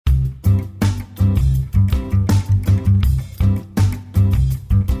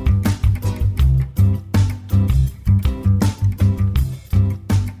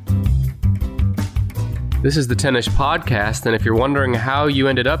This is the Tennis Podcast, and if you're wondering how you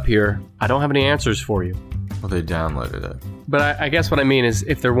ended up here, I don't have any answers for you. Well, they downloaded it. But I guess what I mean is,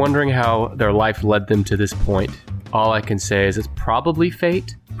 if they're wondering how their life led them to this point, all I can say is it's probably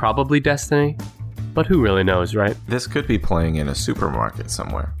fate, probably destiny, but who really knows, right? This could be playing in a supermarket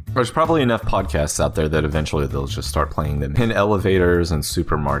somewhere. There's probably enough podcasts out there that eventually they'll just start playing them in elevators and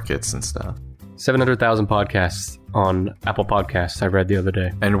supermarkets and stuff. 700,000 podcasts on Apple Podcasts, I read the other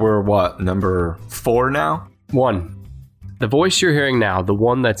day. And we're what, number 4 now? 1. The voice you're hearing now, the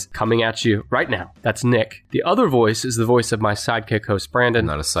one that's coming at you right now, that's Nick. The other voice is the voice of my sidekick host, Brandon.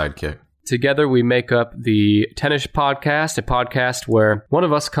 Not a sidekick. Together, we make up the Tennis Podcast, a podcast where one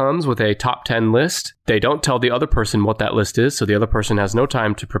of us comes with a top 10 list. They don't tell the other person what that list is, so the other person has no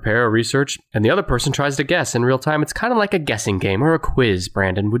time to prepare or research, and the other person tries to guess in real time. It's kind of like a guessing game or a quiz,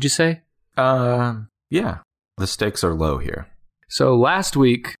 Brandon, would you say? Yeah. The stakes are low here. So last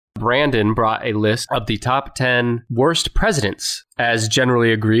week, Brandon brought a list of the top 10 worst presidents, as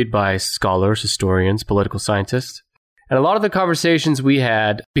generally agreed by scholars, historians, political scientists. And a lot of the conversations we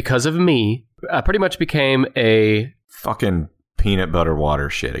had, because of me, pretty much became a... Fucking peanut butter water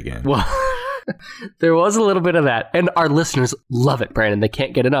shit again. Well, there was a little bit of that. And our listeners love it, Brandon. They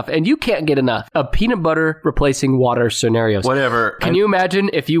can't get enough. And you can't get enough of peanut butter replacing water scenarios. Whatever. Can you imagine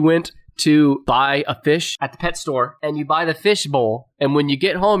if you went to buy a fish at the pet store and you buy the fish bowl, and when you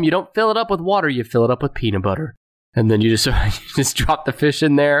get home, you don't fill it up with water, you fill it up with peanut butter. And then you just drop the fish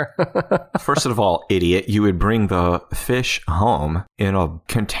in there. First of all, idiot, you would bring the fish home in a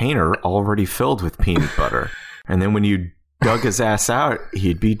container already filled with peanut butter. And then when you dug his ass out,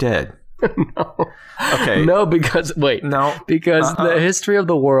 he'd be dead. No. Okay. No, because, wait. No. Because the history of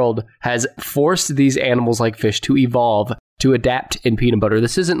the world has forced these animals like fish to evolve, to adapt in peanut butter.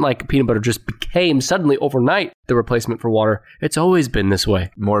 This isn't like peanut butter just became suddenly overnight the replacement for water. It's always been this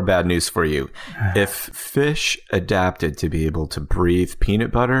way. More bad news for you. If fish adapted to be able to breathe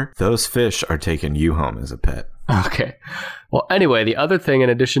peanut butter, those fish are taking you home as a pet. Okay. Well, anyway, the other thing in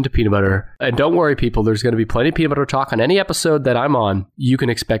addition to peanut butter, and don't worry, people, there's going to be plenty of peanut butter talk on any episode that I'm on. You can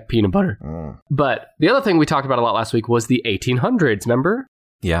expect peanut butter. But the other thing we talked about a lot last week was the 1800s, remember?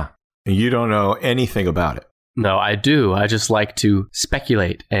 Yeah. You don't know anything about it. No, I do. I just like to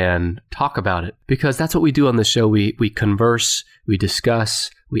speculate and talk about it because that's what we do on the show. We converse, we discuss,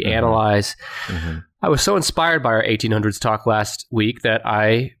 we analyze. Mm-hmm. I was so inspired by our 1800s talk last week that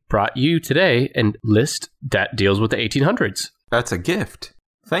I brought you today a list that deals with the 1800s. That's a gift.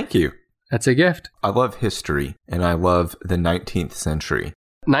 Thank you. That's a gift. I love history, and I love the 19th century.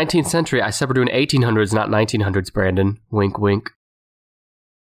 19th century? I said we're doing 1800s, not 1900s, Brandon. Wink, wink.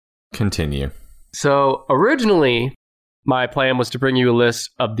 Continue. So originally, my plan was to bring you a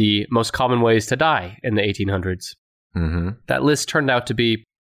list of the most common ways to die in the 1800s. Mm-hmm. That list turned out to be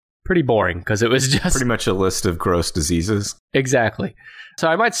pretty boring because it was just... Pretty much a list of gross diseases. Exactly. So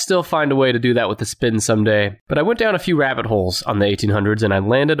I might still find a way to do that with a spin someday. But I went down a few rabbit holes on the 1800s and I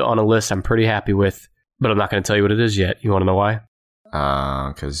landed on a list I'm pretty happy with. But I'm not going to tell you what it is yet. You want to know why?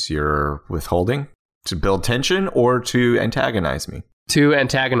 Because you're withholding? To build tension or to antagonize me? To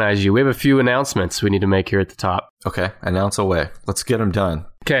antagonize you. We have a few announcements we need to make here at the top. Okay, announce away. Let's get them done.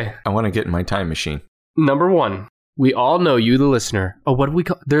 Okay. I want to get in my time machine. Number 1. We all know you, the listener. Oh, what do we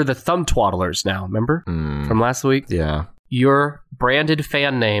call? They're the thumb twaddlers now, remember? From last week? Yeah. Your branded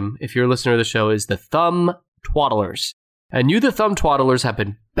fan name, if you're a listener to the show, is the Thumb Twaddlers. And you, the Thumb Twaddlers, have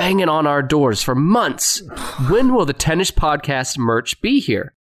been banging on our doors for months. When will the Tennis Podcast merch be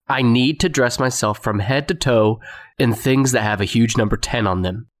here? I need to dress myself from head to toe in things that have a huge number 10 on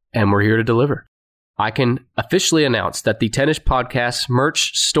them. And we're here to deliver. I can officially announce that the Tennis Podcast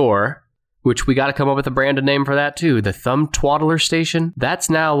merch store, which we got to come up with a branded name for that too, the Thumb Twaddler Station, that's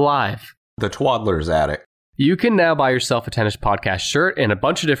now live. The Twaddler's Attic. You can now buy yourself a Tennis Podcast shirt in a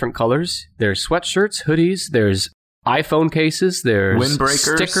bunch of different colors. There's sweatshirts, hoodies, there's iPhone cases, there's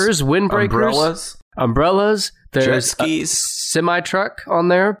windbreakers, stickers, windbreakers, umbrellas, there's jet skis, semi-truck on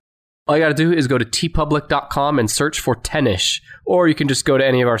there. All you got to do is go to tpublic.com and search for Tennis, or you can just go to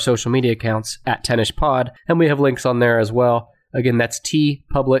any of our social media accounts at TennisPod, and we have links on there as well. Again, that's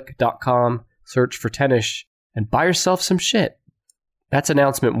tpublic.com, search for Tennis, and buy yourself some shit. That's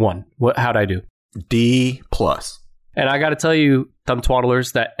announcement 1. How'd I do? D+. And I got to tell you, Thumb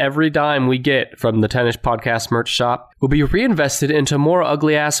Twaddlers, that every dime we get from the Tennis Podcast merch shop will be reinvested into more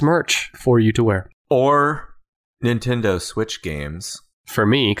ugly-ass merch for you to wear. Or Nintendo Switch games. For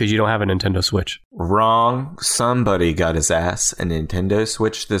me, because you don't have a Nintendo Switch. Wrong. Somebody got his ass a Nintendo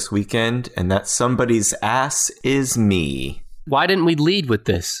Switch this weekend, and that somebody's ass is me. Why didn't we lead with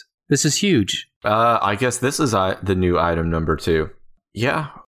this? This is huge. I guess this is the new item number 2. Yeah.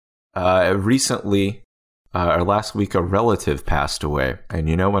 Recently, last week a relative passed away. And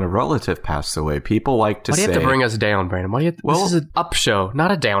you know, when a relative passed away, people like to say... Why do you have to bring us down, Brandon? This is an up show,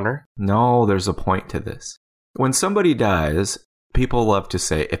 not a downer. No, there's a point to this. When somebody dies, people love to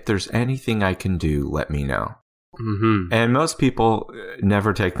say, if there's anything I can do, let me know. Mm-hmm. And most people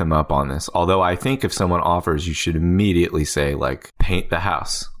never take them up on this. Although I think if someone offers, you should immediately say, like, paint the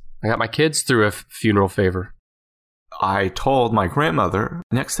house. I got my kids through a funeral favor. I told my grandmother,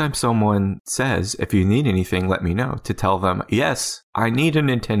 next time someone says, if you need anything, let me know, to tell them, yes, I need a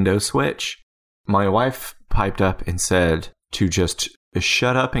Nintendo Switch. My wife piped up and said to just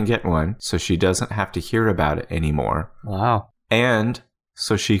shut up and get one so she doesn't have to hear about it anymore. Wow. And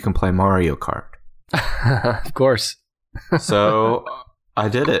so she can play Mario Kart. Of course. So I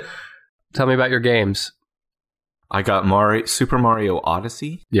did it. Tell me about your games. I got Super Mario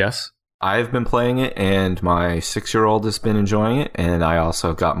Odyssey. Yes. I've been playing it, and my 6-year-old has been enjoying it, and I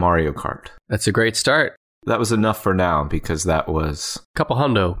also got Mario Kart. That's a great start. That was enough for now, because that was... Couple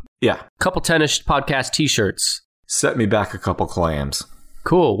hundo. Yeah. Couple Tennis podcast t-shirts. Set me back a couple clams.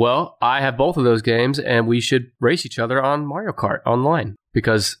 Cool. Well, I have both of those games, and we should race each other on Mario Kart online,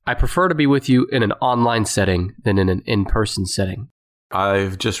 because I prefer to be with you in an online setting than in an in-person setting.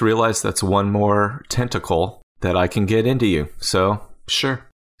 I've just realized that's one more tentacle that I can get into you, so sure.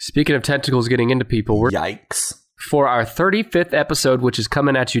 Speaking of tentacles getting into people, we're Yikes. for our 35th episode, which is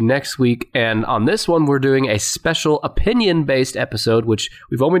coming at you next week. And on this one, we're doing a special opinion-based episode, which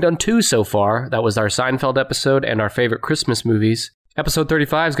we've only done 2 so far. That was our Seinfeld episode and our favorite Christmas movies. Episode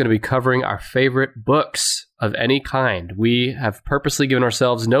 35 is going to be covering our favorite books of any kind. We have purposely given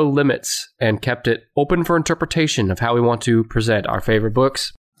ourselves no limits and kept it open for interpretation of how we want to present our favorite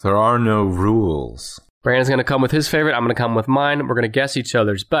books. There are no rules. Brandon's going to come with his favorite. I'm going to come with mine. We're going to guess each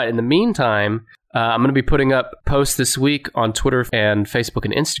other's. But in the meantime, I'm going to be putting up posts this week on Twitter and Facebook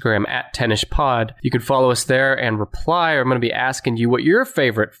and Instagram at TennishPod. You can follow us there and reply, or I'm going to be asking you what your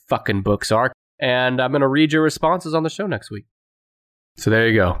favorite fucking books are. And I'm going to read your responses on the show next week. So there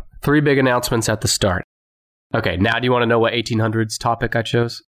you go. 3 big announcements at the start. Okay, now do you want to know what 1800s topic I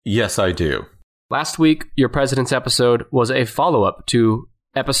chose? Yes, I do. Last week, your president's episode was a follow-up to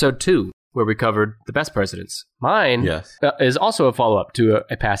episode 2. Where we covered the best presidents. Mine is also a follow-up to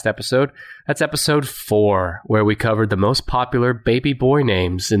a past episode. That's episode 4, where we covered the most popular baby boy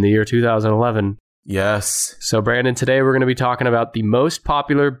names in the year 2011. Yes. So, Brandon, today we're going to be talking about the most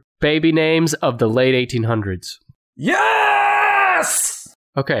popular baby names of the late 1800s. Yes!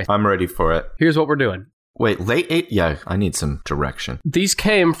 Okay. I'm ready for it. Here's what we're doing. Wait, late 8? Yeah, I need some direction. These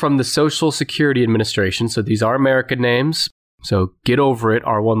came from the Social Security Administration, so these are American names. So get over it,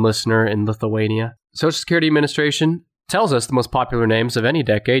 our one listener in Lithuania. Social Security Administration tells us the most popular names of any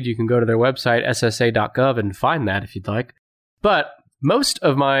decade. You can go to their website, ssa.gov, and find that if you'd like. But most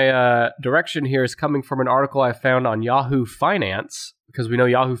of my direction here is coming from an article I found on Yahoo Finance, because we know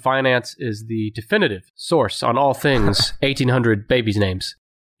Yahoo Finance is the definitive source on all things 1800 babies' names.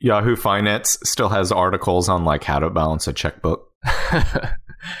 Yahoo Finance still has articles on like how to balance a checkbook.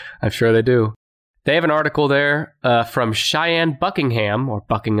 I'm sure they do. They have an article there from Cheyenne Buckingham, or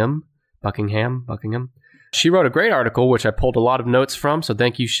Buckingham. She wrote a great article, which I pulled a lot of notes from, so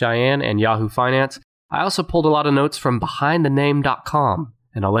thank you, Cheyenne and Yahoo Finance. I also pulled a lot of notes from BehindTheName.com,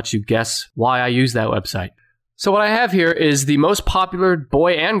 and I'll let you guess why I use that website. So what I have here is the most popular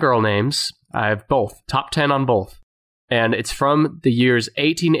boy and girl names. I have both, top 10 on both. And it's from the years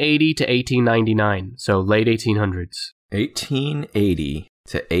 1880 to 1899, so late 1800s. 1880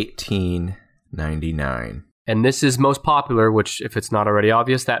 to 1899. And this is most popular, which, if it's not already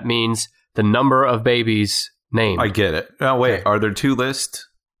obvious, that means the number of babies named. I get it. Oh, wait. Okay. Are there 2 lists?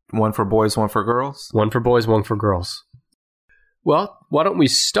 One for boys, one for girls? One for boys, one for girls. Well, why don't we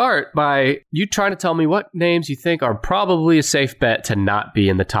start by you trying to tell me what names you think are probably a safe bet to not be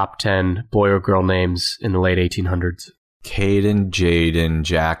in the top 10 boy or girl names in the late 1800s. Caden, Jaden,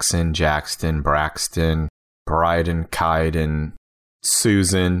 Jackson, Jackston, Braxton, Bryden, Kaiden,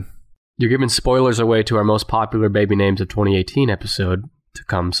 Susan. You're giving spoilers away to our most popular baby names of 2018 episode to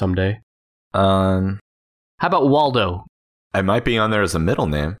come someday. How about Waldo? I might be on there as a middle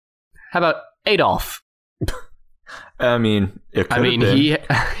name. How about Adolf? I mean, it could have been.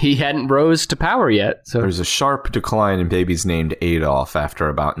 he hadn't rose to power yet. So there's a sharp decline in babies named Adolf after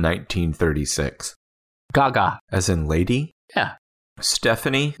about 1936. Gaga. As in lady? Yeah.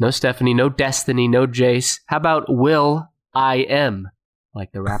 Stephanie? No Stephanie, no Destiny, no Jace. How about Will I Am?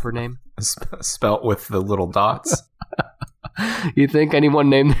 Like the rapper name? Spelt with the little dots. You think anyone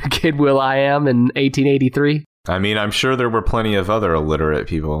named their kid Will I Am in 1883? I mean, I'm sure there were plenty of other illiterate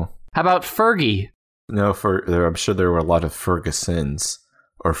people. How about Fergie? No, I'm sure there were a lot of Fergusons.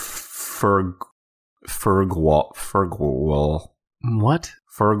 Or Fergwall. What?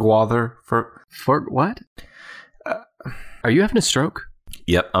 Fergwather? What? Are you having a stroke?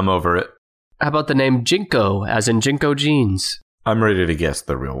 Yep, I'm over it. How about the name Jinko, as in Jinko jeans? I'm ready to guess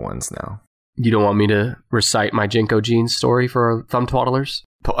the real ones now. You don't want me to recite my Jinko jeans story for our thumb twaddlers?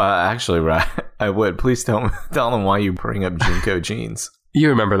 Actually, right, I would. Please tell them why you bring up Jinko jeans. You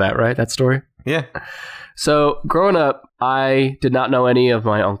remember that, right? That story? Yeah. So, growing up, I did not know any of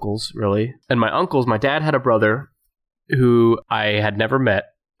my uncles, really. And my dad had a brother who I had never met.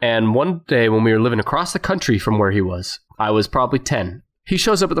 And one day when we were living across the country from where he was, I was probably 10. He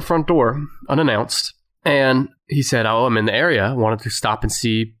shows up at the front door, unannounced, and he said, "Oh, I'm in the area. I wanted to stop and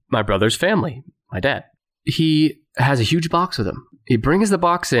see my brother's family, my dad." He has a huge box with him. He brings the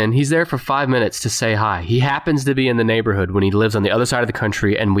box in. He's there for 5 minutes to say hi. He happens to be in the neighborhood when he lives on the other side of the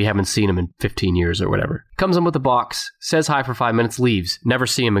country, and we haven't seen him in 15 years or whatever. Comes in with the box, says hi for 5 minutes, leaves. Never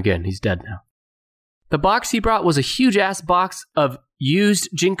see him again. He's dead now. The box he brought was a huge-ass box of used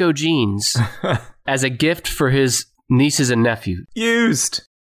Jinko jeans as a gift for his nieces and nephews.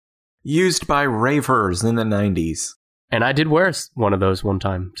 Used by ravers in the 90s. And I did wear one of those one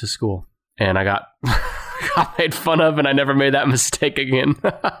time to school. And I got made fun of, and I never made that mistake again.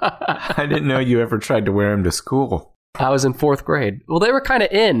 I didn't know you ever tried to wear them to school. I was in 4th grade. Well, they were kind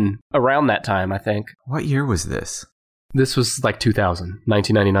of in around that time, I think. What year was this? This was like 2000,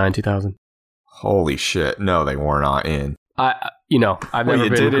 1999, 2000. Holy shit. No, they were not in. I've never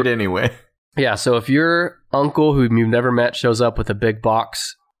been. Did it anyway. Yeah, so if your uncle who you've never met shows up with a big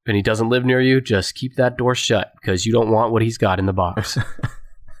box and he doesn't live near you, just keep that door shut because you don't want what he's got in the box.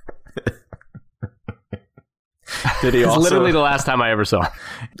 Did he it's also, literally the last time I ever saw.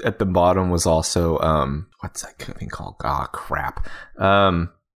 At the bottom was also, what's that thing called? Ah, crap.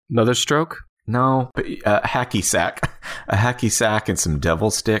 Another stroke? No, but hacky sack. A hacky sack and some devil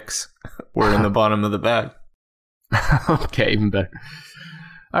sticks were in the bottom of the bag. Okay, even better.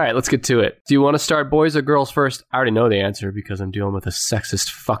 All right, let's get to it. Do you want to start boys or girls first? I already know the answer because I'm dealing with a sexist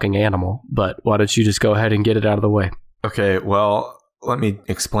fucking animal, but why don't you just go ahead and get it out of the way? Okay, well, let me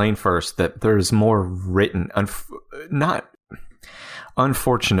explain first that there's more written,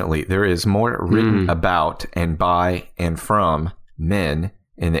 unfortunately, there is more written about and by and from men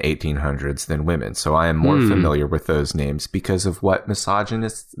in the 1800s than women. So I am more familiar with those names because of what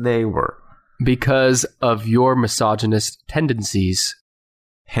misogynists they were. Because of your misogynist tendencies.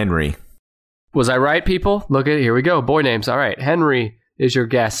 Henry. Was I right, people? Look at it. Here we go. Boy names. All right. Henry is your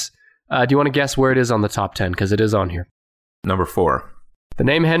guess. Do you want to guess where it is on the top 10? Because it is on here. Number 4. The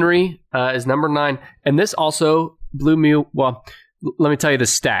name Henry is number 9. And this also blew me. Well, let me tell you the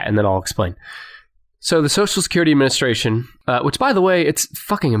stat and then I'll explain. So the Social Security Administration, which by the way, it's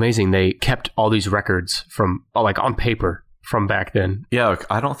fucking amazing. They kept all these records from on paper from back then. Yeah,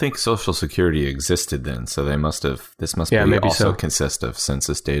 I don't think Social Security existed then, so this must maybe also consist of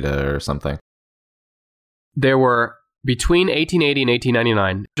census data or something. There were, between 1880 and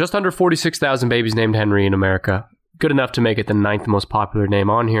 1899, just under 46,000 babies named Henry in America. Good enough to make it the 9th most popular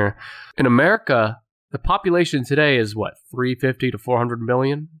name on here. In America, the population today is 350 to 400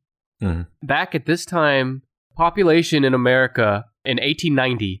 million? Mm-hmm. Back at this time, population in America in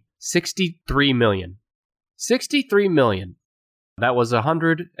 1890, 63 million. 63 million. That was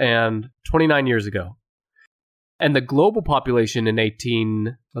 129 years ago. And the global population in I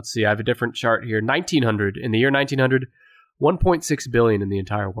have a different chart here, 1900, in the year 1900, 1.6 billion in the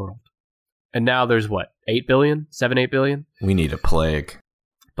entire world. And now there's 8 billion? 8 billion? We need a plague.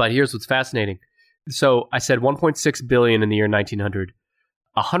 But here's what's fascinating. So I said 1.6 billion in the year 1900.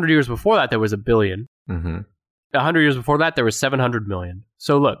 100 years before that, there was a billion. Mm-hmm. 100 years before that, there was 700 million.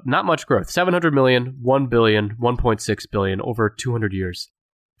 So look, not much growth. 700 million, 1 billion, 1.6 billion over 200 years.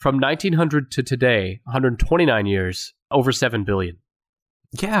 From 1900 to today, 129 years, over 7 billion.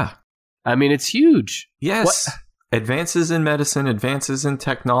 Yeah. I mean, it's huge. Yes. What? Advances in medicine, advances in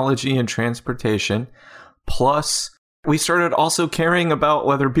technology and transportation. Plus, we started also caring about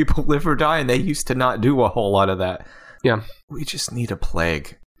whether people live or die, and they used to not do a whole lot of that. Yeah. We just need a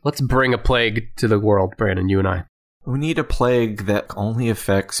plague. Let's bring a plague to the world, Brandon, you and I. We need a plague that only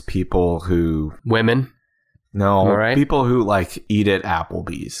affects people who... Women? No, right? People who, eat at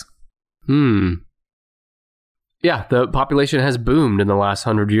Applebee's. Yeah, the population has boomed in the last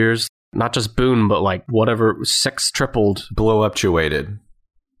 100 years. Not just boomed, but sex tripled. Blow-uptuated.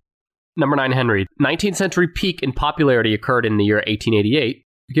 Number 9, Henry. 19th century peak in popularity occurred in the year 1888.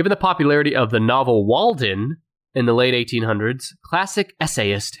 Given the popularity of the novel Walden... in the late 1800s, classic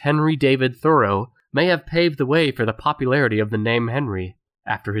essayist Henry David Thoreau may have paved the way for the popularity of the name Henry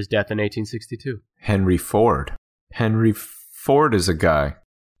after his death in 1862. Henry Ford. Henry Ford is a guy.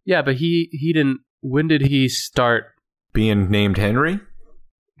 Yeah, but he didn't When did he start? Being named Henry?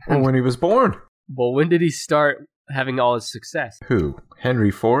 Well, when he was born. Well, when did he start having all his success? Who?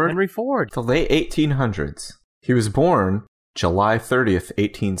 Henry Ford? Henry Ford. The late 1800s. He was born July 30th,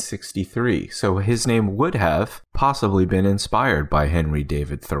 1863. So his name would have possibly been inspired by Henry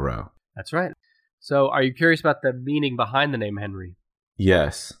David Thoreau. That's right. So are you curious about the meaning behind the name Henry?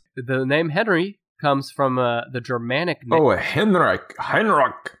 Yes. The name Henry comes from the Germanic name. Oh, Heinrich,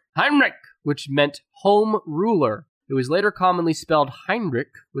 which meant home ruler. It was later commonly spelled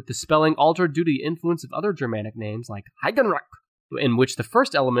Heinrich, with the spelling altered due to the influence of other Germanic names like Hagenreich, in which the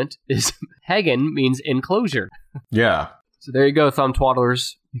first element is Hagen means enclosure. Yeah. So there you go, thumb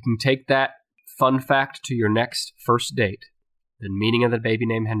twaddlers. You can take that fun fact to your next first date. The meaning of the baby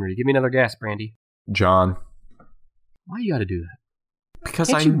named Henry. Give me another guess, Brandy. John. Why you got to do that? Because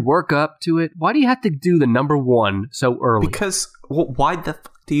Can't you work up to it? Why do you have to do the number one so early? Because why the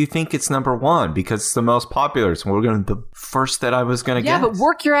do you think it's number one? Because it's the most popular. So we're going to the first that I was going to guess. Yeah, but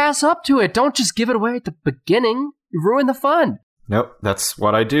work your ass up to it. Don't just give it away at the beginning. You ruin the fun. Nope, that's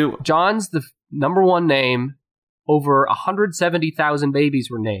what I do. John's the number one name. Over 170,000 babies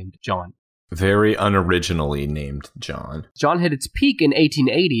were named John. Very unoriginally named John. John hit its peak in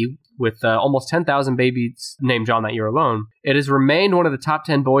 1880 with almost 10,000 babies named John that year alone. It has remained one of the top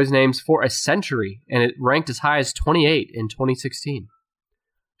 10 boys' names for a century, and it ranked as high as 28 in 2016.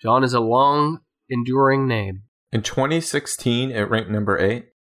 John is a long, enduring name. In 2016, it ranked number 8?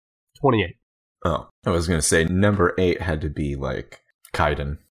 28. Oh, I was going to say number 8 had to be like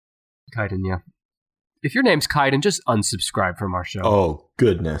Kaiden. Kaiden, yeah. If your name's Kaiden, just unsubscribe from our show. Oh,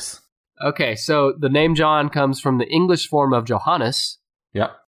 goodness. Okay, so the name John comes from the English form of Johannes.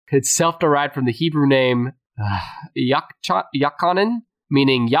 Yep. It's self-derived from the Hebrew name Yachanan,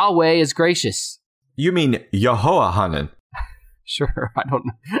 meaning Yahweh is gracious. You mean Yehoahanan? Sure, I don't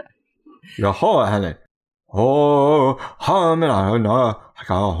know. Yehoahanan. Oh,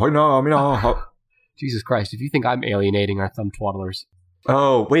 Jesus Christ, if you think I'm alienating our thumb twaddlers.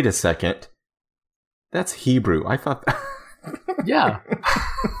 Oh, wait a second. That's Hebrew. I thought that. Yeah.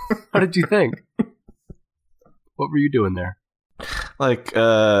 How did you think? What were you doing there? Like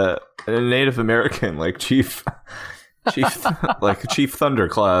a Native American, like Chief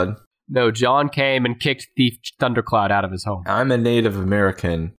Thundercloud. No, John came and kicked Thief Thundercloud out of his home. I'm a Native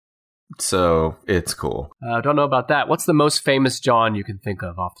American, so it's cool. Don't know about that. What's the most famous John you can think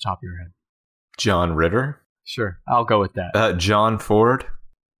of off the top of your head? John Ritter? Sure, I'll go with that. John Ford?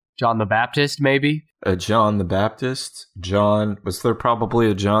 John the Baptist, maybe? John the Baptist? John... Was there probably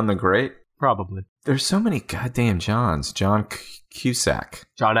a John the Great? Probably. There's so many goddamn Johns. John Cusack.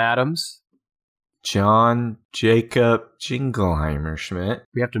 John Adams. John Jacob Jingleheimer Schmidt.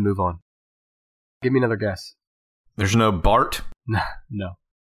 We have to move on. Give me another guess. There's no Bart? No.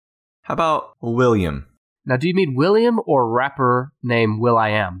 How about William? Now, do you mean William or rapper named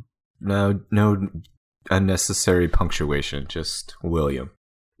Will.I.Am? No unnecessary punctuation. Just William.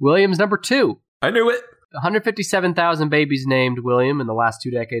 William's number 2. I knew it. 157,000 babies named William in the last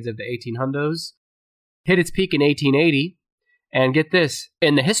 2 decades of the 1800s. Hit its peak in 1880. And get this,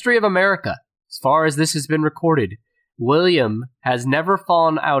 in the history of America, as far as this has been recorded, William has never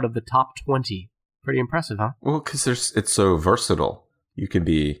fallen out of the top 20. Pretty impressive, huh? Well, because it's so versatile. You can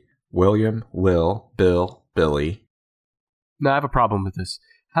be William, Will, Bill, Billy. No, I have a problem with this.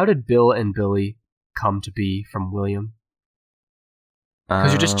 How did Bill and Billy come to be from William?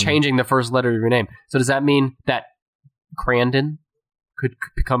 Because you're just changing the first letter of your name. So does that mean that Crandon could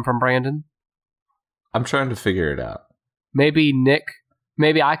come from Brandon? I'm trying to figure it out. Maybe Nick.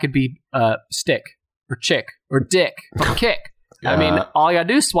 Maybe I could be Stick or Chick or Dick or Kick. I mean, all I got to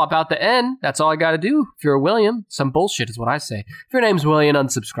do is swap out the N. That's all I got to do. If you're a William, some bullshit is what I say. If your name's William,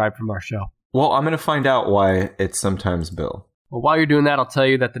 unsubscribe from our show. Well, I'm going to find out why it's sometimes Bill. Well, while you're doing that, I'll tell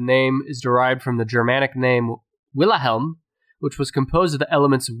you that the name is derived from the Germanic name Wilhelm, which was composed of the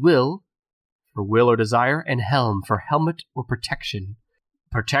elements will, for will or desire, and helm, for helmet or protection.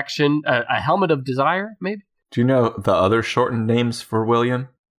 Protection, a helmet of desire, maybe? Do you know the other shortened names for William?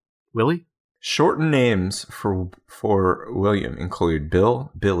 Willie? Shortened names for William include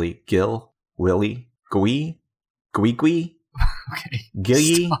Bill, Billy, Gil, Willie, Gwee, Gwee, okay.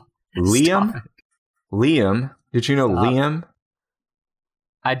 Gilly, Liam. Liam. Did you know Liam?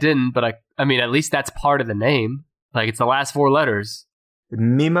 I didn't, but I mean, at least that's part of the name. Like, it's the last 4 letters.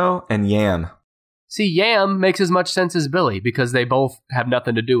 Mimo and Yam. See, Yam makes as much sense as Billy, because they both have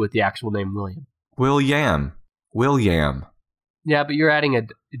nothing to do with the actual name William. William. Yeah, but you're adding a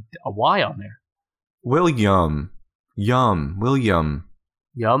Y on there. William. William.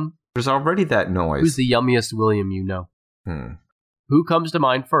 Yum? There's already that noise. Who's the yummiest William you know? Who comes to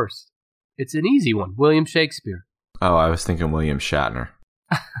mind first? It's an easy one. William Shakespeare. Oh, I was thinking William Shatner.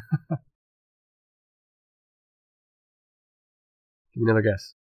 Give me another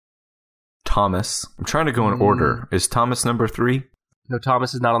guess. Thomas. I'm trying to go in order. Is Thomas number 3? No,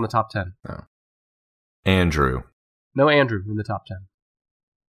 Thomas is not on the top 10. No. Andrew. No Andrew in the top 10.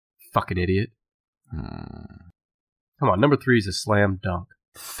 Fucking idiot. Come on, number 3 is a slam dunk.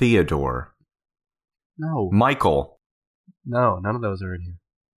 Theodore. No. Michael. No, none of those are in here.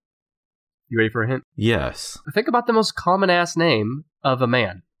 You ready for a hint? Yes. Think about the most common ass name of a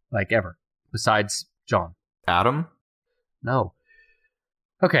man, like ever, besides John. Adam? No.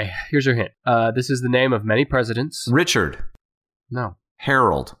 Okay, here's your hint. This is the name of many presidents. Richard. No.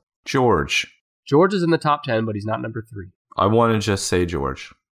 Harold. George. George is in the top 10, but he's not number 3. I want to just say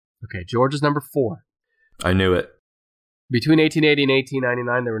George. Okay, George is number 4. I knew it. Between 1880 and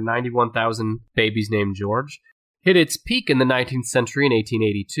 1899, there were 91,000 babies named George. Hit its peak in the 19th century in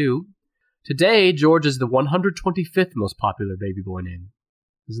 1882. Today, George is the 125th most popular baby boy name.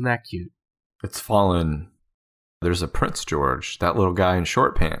 Isn't that cute? It's fallen. There's a Prince George, that little guy in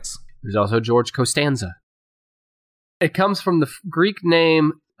short pants. There's also George Costanza. It comes from the Greek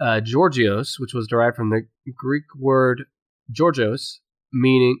name Georgios, which was derived from the Greek word Georgios,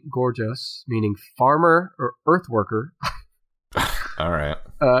 meaning farmer or earth worker. All right.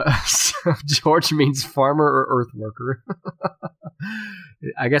 So George means farmer or earth worker.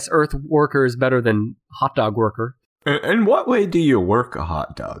 I guess earth worker is better than hot dog worker. In what way do you work a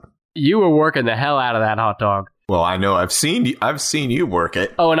hot dog? You were working the hell out of that hot dog. Well, I know. I've seen you work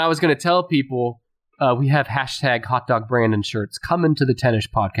it. Oh, and I was going to tell people we have hashtag Hot Dog Brandon shirts coming to the Tennis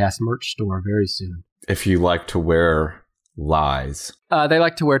Podcast merch store very soon. If you like to wear lies. They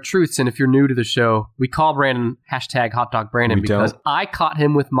like to wear truths, and if you're new to the show, we call Brandon hashtag Hot Dog Brandon because I caught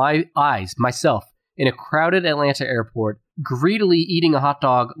him with my eyes, myself, in a crowded Atlanta airport, greedily eating a hot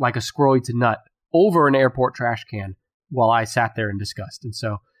dog like a squirrel eats a nut over an airport trash can while I sat there in disgust. And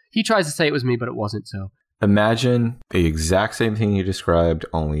so he tries to say it was me, but it wasn't. So imagine the exact same thing you described,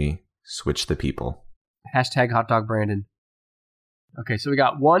 only switch the people. Hashtag Hot Dog Brandon. Okay, so we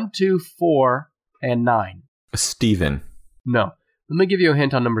got 1, 2, 4, and 9. Steven. No. Let me give you a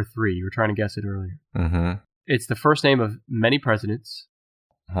hint on number 3. You were trying to guess it earlier. Mm-hmm. It's the first name of many presidents.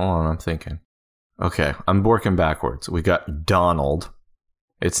 Hold on, I'm thinking. Okay, I'm working backwards. We got Donald.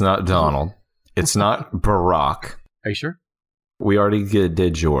 It's not Donald. It's not Barack. Are you sure? We already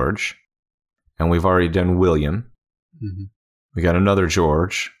did George. And we've already done William. Mm-hmm. We got another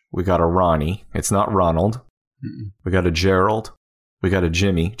George. We got a Ronnie. It's not Ronald. Mm-mm. We got a Gerald. We got a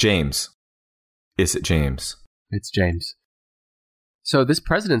Jimmy. James. Is it James? It's James. So this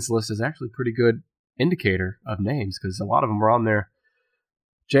president's list is actually a pretty good indicator of names because a lot of them were on there.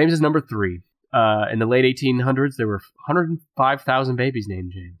 James is number 3. In the late 1800s, there were 105,000 babies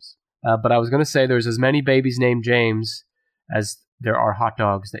named James. But I was going to say there's as many babies named James as there are hot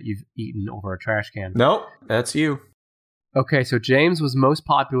dogs that you've eaten over a trash can. Nope, that's you. Okay, so James was most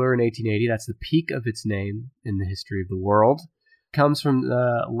popular in 1880. That's the peak of its name in the history of the world. Comes from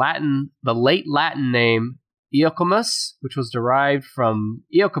the late Latin name Iocomus, which was derived from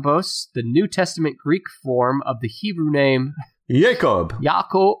Iokobos, the New Testament Greek form of the Hebrew name Jacob.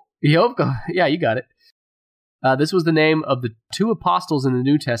 Yaakov. Yeah, you got it. This was the name of the 2 apostles in the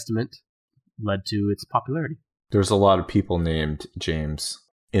New Testament, led to its popularity. There's a lot of people named James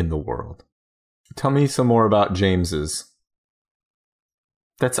in the world. Tell me some more about Jameses.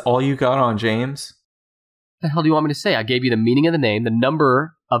 That's all you got on James? The hell do you want me to say? I gave you the meaning of the name, the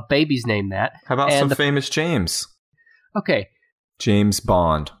number of babies named that. How about some famous James? Okay. James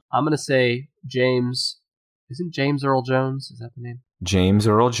Bond. I'm going to say James. Isn't James Earl Jones? Is that the name? James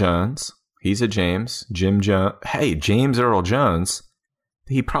Earl Jones. He's a James. Jim Jones. Hey, James Earl Jones.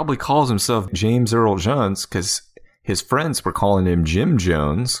 He probably calls himself James Earl Jones because his friends were calling him Jim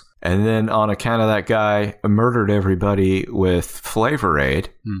Jones. And then on account of that guy murdered everybody with Flavor Aid,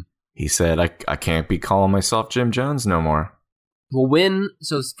 he said, I can't be calling myself Jim Jones no more. Well,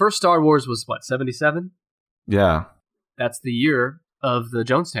 so first Star Wars was what, 77? Yeah. That's the year of the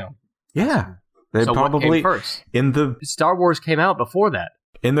Jonestown. Yeah. They so probably what came first? Star Wars came out before that.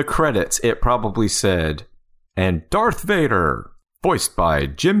 In the credits, it probably said, and Darth Vader, voiced by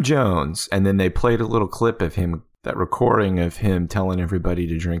Jim Jones. And then they played a little clip of him, that recording of him telling everybody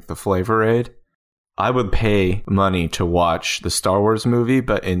to drink the Flavor Aid. I would pay money to watch the Star Wars movie,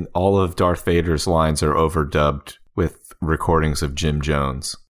 but in all of Darth Vader's lines are overdubbed with recordings of Jim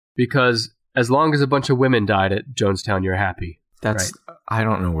Jones. Because as long as a bunch of women died at Jonestown, you're happy. That's right? I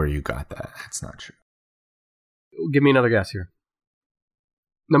don't know where you got that. That's not true. Give me another guess here.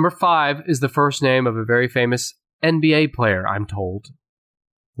 Number 5 is the first name of a very famous NBA player, I'm told.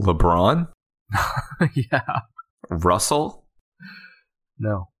 LeBron? Yeah. Russell?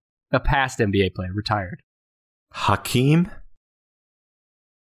 No. A past NBA player, retired. Hakeem?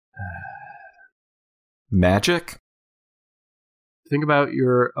 Magic? Think about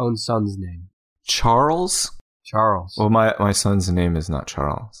your own son's name. Charles? Charles. Well, my son's name is not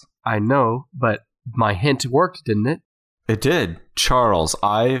Charles. I know, but my hint worked, didn't it? It did. Charles.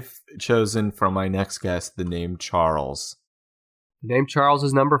 I've chosen for my next guest the name Charles. The name Charles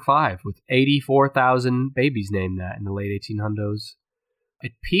is number 5, with 84,000 babies named that in the late 1800s.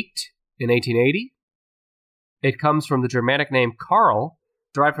 It peaked in 1880. It comes from the Germanic name Karl,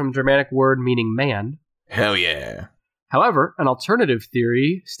 derived from the Germanic word meaning man. Hell yeah. However, an alternative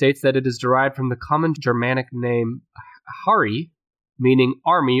theory states that it is derived from the common Germanic name Hari, meaning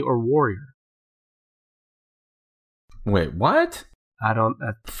army or warrior. Wait, what?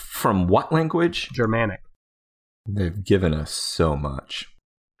 From what language? Germanic. They've given us so much.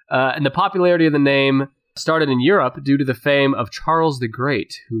 And the popularity of the name started in Europe due to the fame of Charles the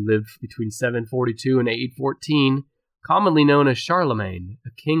Great, who lived between 742 and 814, commonly known as Charlemagne, a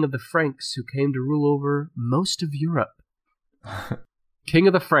king of the Franks who came to rule over most of Europe. King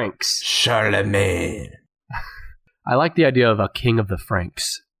of the Franks. Charlemagne. I like the idea of a king of the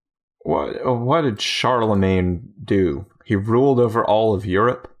Franks. What did Charlemagne do? He ruled over all of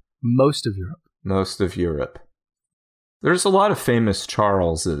Europe? Most of Europe. Most of Europe. There's a lot of famous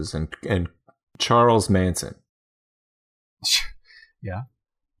Charleses and Charles Manson. Yeah.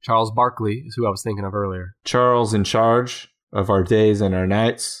 Charles Barkley is who I was thinking of earlier. Charles in charge of our days and our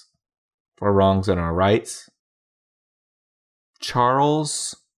nights, our wrongs and our rights.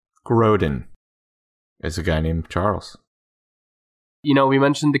 Charles Grodin is a guy named Charles. You know, we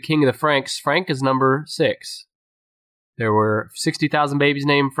mentioned the king of the Franks. Frank is number 6. There were 60,000 babies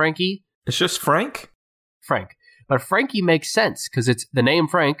named Frankie. It's just Frank? Frank. But Frankie makes sense because it's the name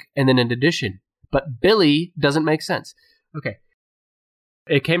Frank and then an addition. But Billy doesn't make sense. Okay.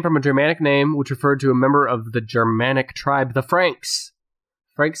 It came from a Germanic name which referred to a member of the Germanic tribe, the Franks.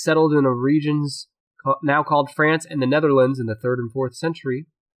 Franks settled in the regions now called France and the Netherlands in the 3rd and 4th century.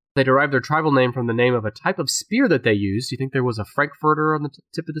 They derived their tribal name from the name of a type of spear that they used. Do you think there was a Frankfurter on the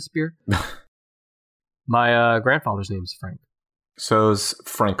tip of the spear? My grandfather's name is Frank. So's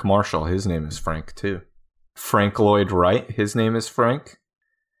Frank Marshall. His name is Frank, too. Frank Lloyd Wright. His name is Frank.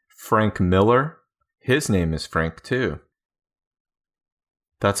 Frank Miller. His name is Frank, too.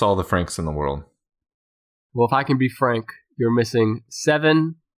 That's all the Franks in the world. Well, if I can be frank, you're missing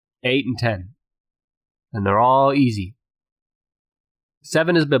 7, 8, and 10. And they're all easy.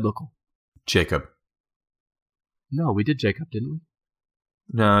 7 is biblical. Jacob. No, we did Jacob, didn't we?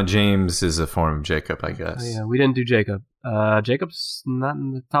 No, James is a form of Jacob, I guess. Oh, yeah, we didn't do Jacob. Jacob's not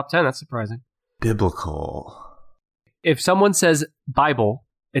in the top 10. That's surprising. Biblical. If someone says Bible,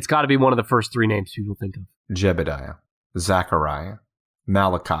 it's got to be one of the first 3 names people think of. Jebediah. Zechariah.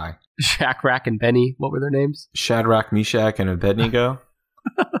 Malachi. Shadrach and Benny. What were their names? Shadrach, Meshach, and Abednego.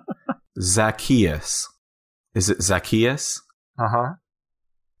 Zacchaeus. Is it Zacchaeus? Uh-huh.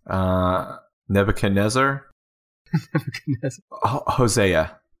 Nebuchadnezzar. Nebuchadnezzar.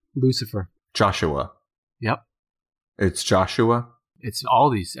 Hosea. Lucifer. Joshua. Yep. It's Joshua. It's all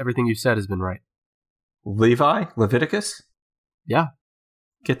these. Everything you said has been right. Levi? Leviticus? Yeah.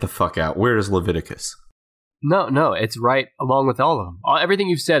 Get the fuck out. Where is Leviticus? No, it's right along with all of them. Everything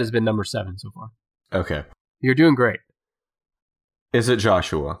you've said has been number 7 so far. Okay. You're doing great. Is it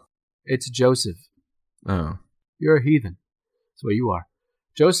Joshua? It's Joseph. Oh. You're a heathen. That's what you are.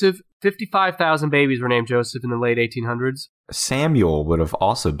 Joseph, 55,000 babies were named Joseph in the late 1800s. Samuel would have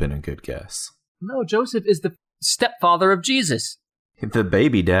also been a good guess. No, Joseph is the stepfather of Jesus. The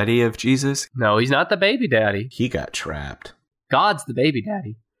baby daddy of Jesus? No, he's not the baby daddy. He got trapped. God's the baby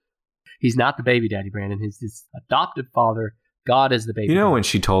daddy. He's not the baby daddy, Brandon. He's his adoptive father. God is the baby daddy. You know when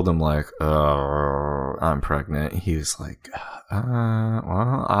she told him, like, I'm pregnant, he was like,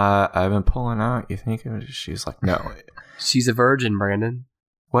 well, I've been pulling out. You think it was? She's like, no. She's a virgin, Brandon.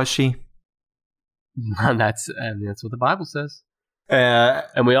 Was she? That's what the Bible says.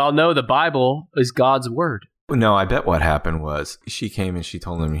 And we all know the Bible is God's word. No, I bet what happened was she came and she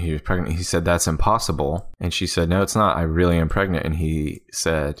told him he was pregnant. He said, that's impossible. And she said, no, it's not. I really am pregnant. And he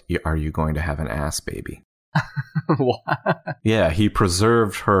said, are you going to have an ass baby? What? Yeah, he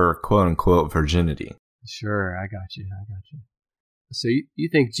preserved her quote unquote virginity. Sure, I got you. So you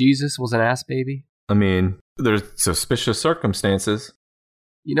think Jesus was an ass baby? I mean, there's suspicious circumstances.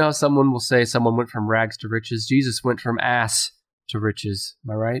 You know how someone will say someone went from rags to riches? Jesus went from ass to riches.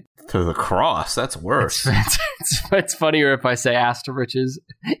 Am I right? To the cross. That's worse. It's funnier if I say ass to riches.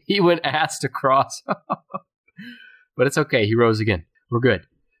 He went ass to cross. But it's okay. He rose again. We're good.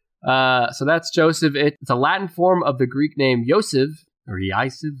 So that's Joseph. It's a Latin form of the Greek name Yosef, or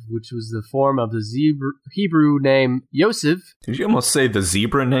Yosef, which was the form of the Hebrew name Yosef. Did you almost say the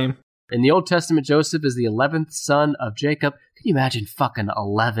zebra name? In the Old Testament, Joseph is the 11th son of Jacob. Can you imagine fucking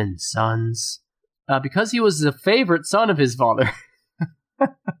 11 sons? Because he was the favorite son of his father.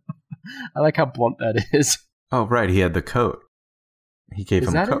 I like how blunt that is. Oh, right. He had the coat. He gave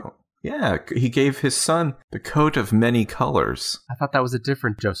him a coat. Yeah, he gave his son the coat of many colors. I thought that was a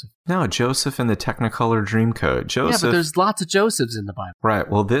different Joseph. No, Joseph in the Technicolor Dreamcoat. Joseph. Yeah, but there's lots of Josephs in the Bible. Right.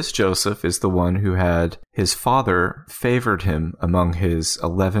 Well, this Joseph is the one who had his father favored him among his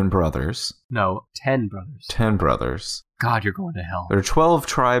 11 brothers. No, 10 brothers. 10 brothers. God, you're going to hell. There are 12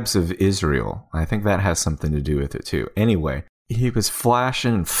 tribes of Israel. I think that has something to do with it, too. Anyway, he was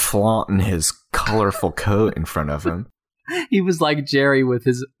flashing and flaunting his colorful coat in front of him. He was like Jerry with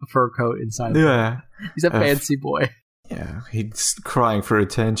his fur coat inside. Yeah. He's a fancy boy. Yeah, he's crying for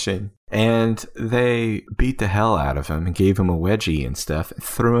attention. And they beat the hell out of him and gave him a wedgie and stuff and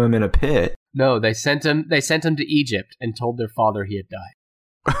threw him in a pit. No, they sent him to Egypt and told their father he had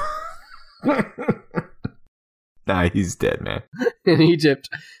died. Nah, he's dead, man. In Egypt,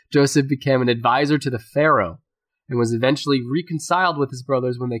 Joseph became an advisor to the Pharaoh and was eventually reconciled with his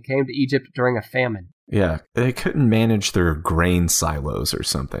brothers when they came to Egypt during a famine. Yeah, they couldn't manage their grain silos or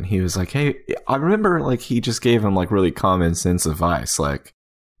something. He was like, hey, I remember like he just gave him like really common sense advice. Like,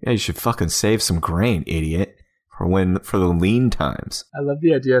 yeah, you should fucking save some grain, idiot, for the lean times. I love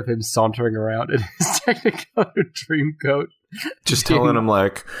the idea of him sauntering around in his Technicolor dream coat. Just telling him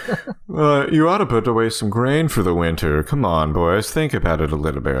like, you ought to put away some grain for the winter. Come on, boys, think about it a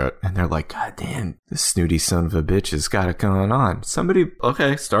little bit. And they're like, God damn, this snooty son of a bitch has got it going on. Somebody,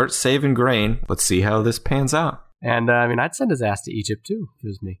 okay, start saving grain. Let's see how this pans out. And I mean, I'd send his ass to Egypt too, if it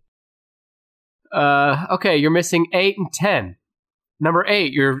was me. Okay, you're missing 8 and 10. Number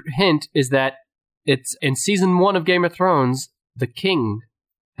 8, your hint is that it's in season 1 of Game of Thrones, the king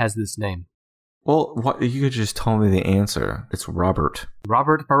has this name. Well, what, you could just tell me the answer. It's Robert.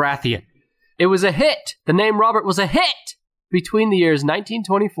 Robert Baratheon. It was a hit. The name Robert was a hit between the years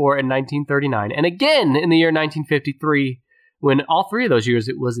 1924 and 1939, and again in the year 1953, when all 3 of those years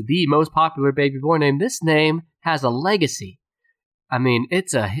it was the most popular baby boy name. This name has a legacy. I mean,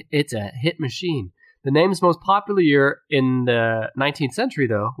 it's a hit machine. The name's most popular year in the 19th century,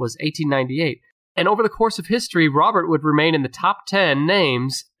 though, was 1898. And over the course of history, Robert would remain in the top 10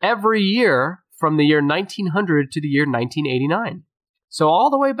 names every year from the year 1900 to the year 1989. So all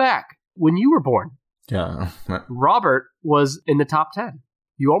the way back when you were born, yeah, Robert was in the top 10.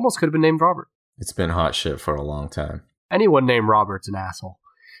 You almost could have been named Robert. It's been hot shit for a long time. Anyone named Robert's an asshole.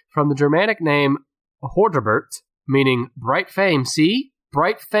 From the Germanic name Hordebert, meaning bright fame. See?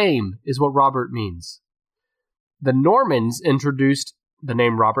 Bright fame is what Robert means. The Normans introduced the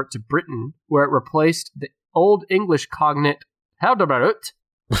name Robert to Britain, where it replaced the Old English cognate Hildebert.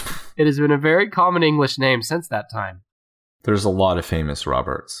 It has been a very common English name since that time. There's a lot of famous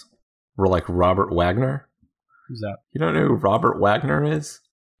Roberts. We're like Robert Wagner. Who's that? You don't know who Robert Wagner is?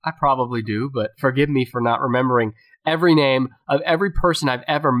 I probably do, but forgive me for not remembering every name of every person I've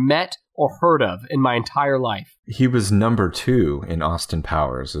ever met or heard of in my entire life. He was number 2 in Austin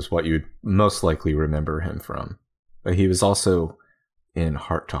Powers, is what you'd most likely remember him from. But he was also in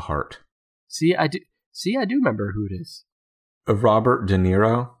Heart to Heart. See, I do remember who it is. Robert De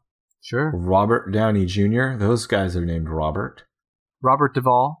Niro. Sure. Robert Downey Jr. Those guys are named Robert. Robert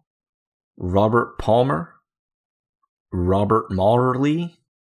Duvall. Robert Palmer. Robert Marley.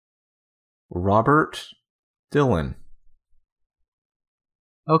 Robert Dylan.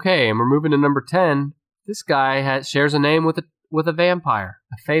 Okay, and we're moving to number 10. This guy shares a name with a vampire,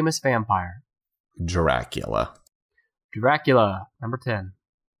 a famous vampire. Dracula. Dracula, number 10.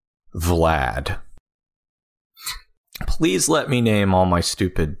 Vlad. Please let me name all my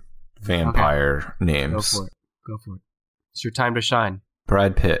stupid vampire names. Go for it. It's your time to shine.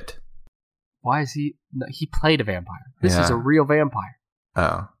 Brad Pitt. Why is he... No, he played a vampire. This Yeah. is a real vampire.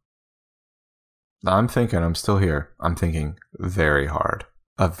 Oh. I'm still here. I'm thinking very hard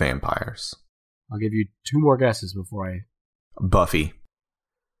of vampires. I'll give you 2 more guesses before I... Buffy.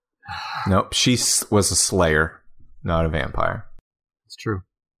 Nope, she was a slayer, not a vampire. It's true.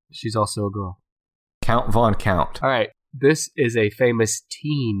 She's also a girl. Count Von Count. All right. This is a famous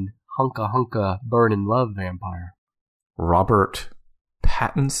teen hunka burn in love vampire. Robert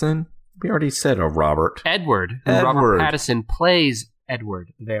Pattinson? We already said a Robert. Edward. Edward. Robert Pattinson plays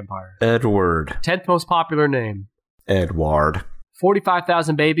Edward, the vampire. Edward. 10th most popular name. Edward.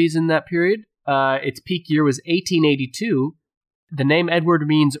 45,000 babies in that period. Its peak year was 1882. The name Edward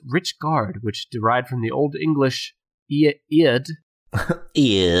means rich guard, which derived from the Old English Ead,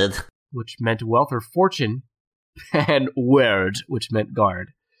 Ed. which meant wealth or fortune, and Werd, which meant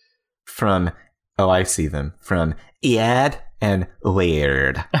guard. From, I see them. From Ed and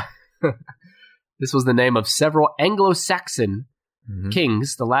Weird. This was the name of several Anglo-Saxon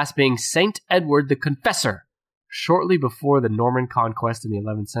kings, the last being Saint Edward the Confessor, shortly before the Norman conquest in the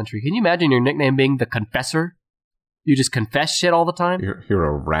 11th century. Can you imagine your nickname being the Confessor? You just confess shit all the time? You're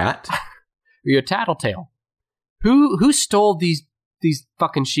a rat? You're a tattletale. Who stole these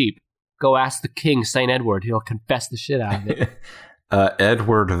fucking sheep? Go ask the king, Saint Edward. He'll confess the shit out of it.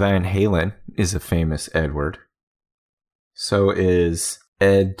 Edward Van Halen is a famous Edward. So is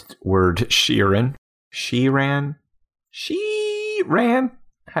Edward Sheeran. Sheeran?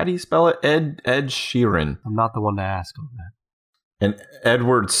 How do you spell it? Ed Sheeran. I'm not the one to ask on that. And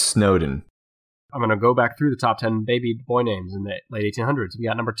Edward Snowden. I'm going to go back through the top 10 baby boy names in the late 1800s. We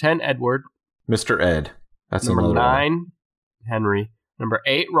got number 10, Edward. Mr. Ed. That's number another 9, one. Henry. Number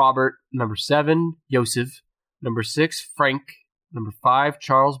 8, Robert. Number 7, Joseph. Number 6, Frank. Number 5,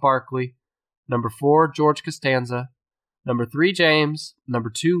 Charles Barkley. Number 4, George Costanza. Number 3, James. Number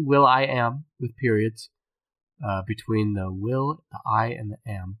 2, Will I Am, with periods between the will, the I, and the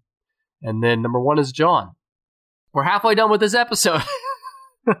am. And then number 1 is John. We're halfway done with this episode.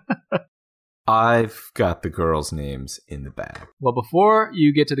 I've got the girls' names in the bag. Well, before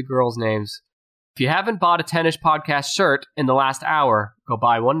you get to the girls' names, if you haven't bought a 10ish podcast shirt in the last hour, go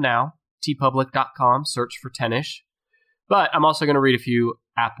buy one now. tpublic.com, search for 10ish. But I'm also going to read a few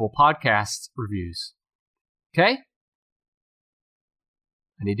Apple Podcast reviews. Okay?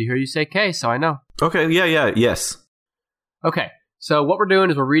 I need to hear you say K, so I know. Okay, yes. Okay, so what we're doing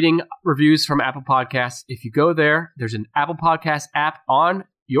is we're reading reviews from Apple Podcasts. If you go there, there's an Apple Podcast app on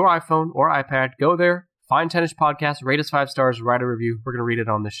your iPhone or iPad. Go there, find 10ish Podcast, rate us 5 stars, write a review. We're going to read it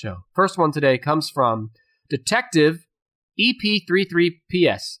on this show. First one today comes from Detective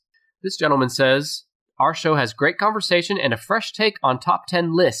EP33PS. This gentleman says, our show has great conversation and a fresh take on top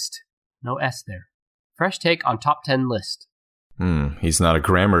 10 list. No S there. Fresh take on top 10 list. He's not a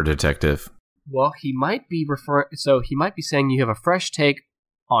grammar detective. Well, he might be he might be saying you have a fresh take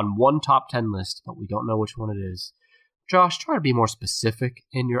on one top 10 list, but we don't know which one it is. Josh, try to be more specific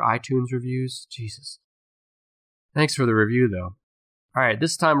in your iTunes reviews. Jesus. Thanks for the review, though. All right,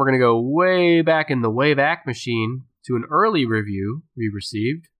 this time we're going to go way back in the Wayback Machine to an early review we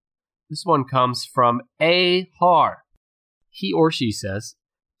received. This one comes from A. Har. He or she says,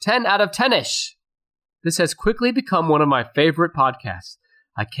 10 out of 10ish. This has quickly become one of my favorite podcasts.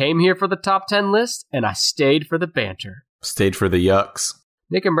 I came here for the top 10 list, and I stayed for the banter. Stayed for the yucks.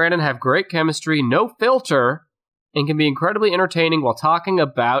 Nick and Brandon have great chemistry, no filter, and can be incredibly entertaining while talking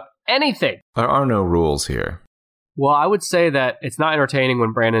about anything. There are no rules here. Well, I would say that it's not entertaining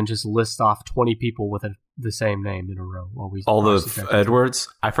when Brandon just lists off 20 people with the same name in a row. All the Edwards?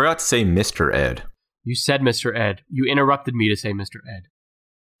 I forgot to say Mr. Ed. You said Mr. Ed. You interrupted me to say Mr. Ed.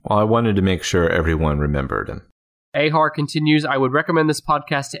 Well, I wanted to make sure everyone remembered him. Ahar continues, I would recommend this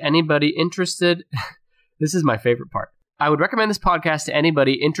podcast to anybody interested. This is my favorite part. I would recommend this podcast to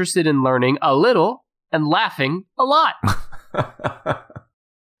anybody interested in learning a little and laughing a lot.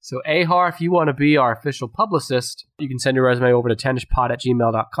 So, Ahar, if you want to be our official publicist, you can send your resume over to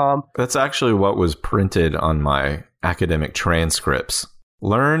 10ishpod@gmail.com. That's actually what was printed on my academic transcripts.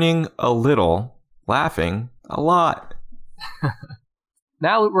 Learning a little, laughing a lot.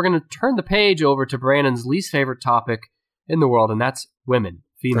 Now we're going to turn the page over to Brandon's least favorite topic in the world, and that's women,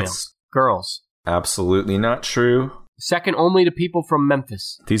 females, girls. Absolutely not true. Second only to people from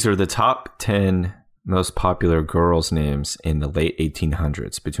Memphis. These are the top 10 most popular girls' names in the late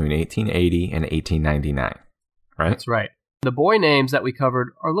 1800s, between 1880 and 1899, right? That's right. The boy names that we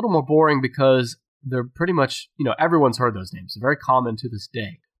covered are a little more boring because they're pretty much, everyone's heard those names. They're very common to this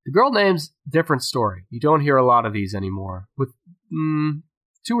day. The girl names, different story. You don't hear a lot of these anymore. With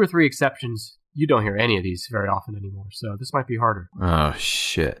 2 or 3 exceptions, you don't hear any of these very often anymore. So this might be harder. Oh,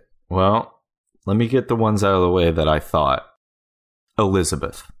 shit. Well, let me get the ones out of the way that I thought.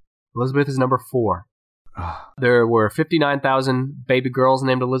 Elizabeth. Elizabeth is number 4. There were 59,000 baby girls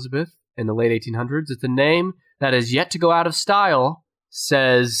named Elizabeth in the late 1800s. It's a name that is yet to go out of style,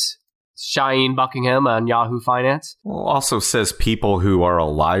 says Cheyenne Buckingham on Yahoo Finance. Well, also says people who are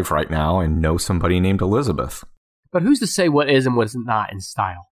alive right now and know somebody named Elizabeth. But who's to say what is and what is not in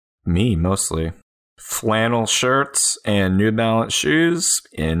style? Me, mostly. Flannel shirts and New Balance shoes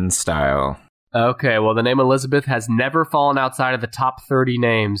in style. Okay, well, the name Elizabeth has never fallen outside of the top 30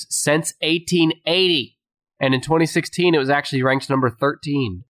 names since 1880. And in 2016, it was actually ranked number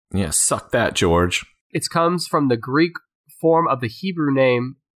 13. Yeah, suck that, George. It comes from the Greek form of the Hebrew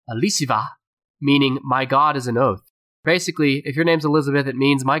name Elisiva, meaning my God is an oath. Basically, if your name's Elizabeth, it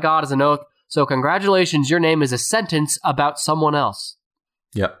means my God is an oath. So congratulations, your name is a sentence about someone else.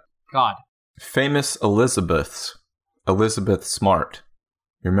 Yep. God. Famous Elizabeths. Elizabeth Smart.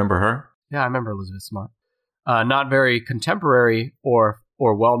 You remember her? Yeah, I remember Elizabeth Smart. Not very contemporary or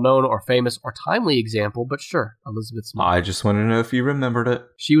well-known or famous or timely example, but sure, Elizabeth Smart. I just want to know if you remembered it.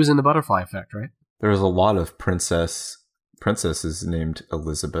 She was in The Butterfly Effect, right? There's a lot of princesses named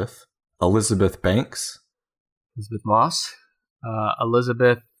Elizabeth. Elizabeth Banks. Elizabeth Moss.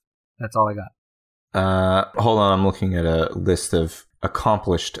 Elizabeth, that's all I got. Hold on, I'm looking at a list of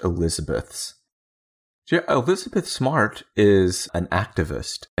accomplished Elizabeths. Yeah, Elizabeth Smart is an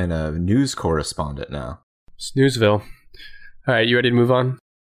activist and a news correspondent now. Snoozeville. All right, you ready to move on?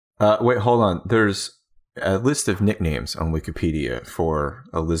 Wait, hold on. There's a list of nicknames on Wikipedia for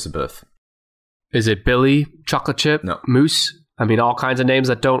Elizabeth. Is it Billy, Chocolate Chip, No. Moose? I mean, all kinds of names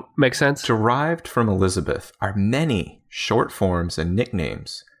that don't make sense. Derived from Elizabeth are many short forms and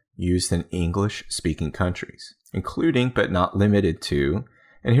nicknames used in English-speaking countries, including but not limited to,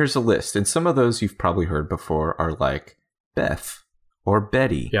 and here's a list, and some of those you've probably heard before are like Beth or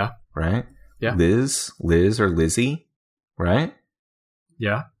Betty, Yeah. right? Yeah. Liz or Lizzie, right?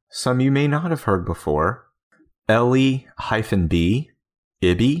 Yeah. Some you may not have heard before. Ellie-B,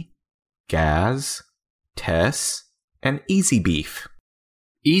 Ibby, Gaz, Tess, and Easy Beef.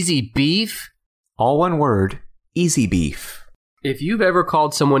 Easy Beef? All one word, Easy Beef. If you've ever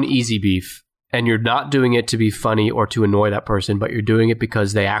called someone Easy Beef, and you're not doing it to be funny or to annoy that person, but you're doing it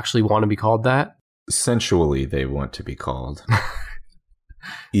because they actually want to be called that? Sensually, they want to be called.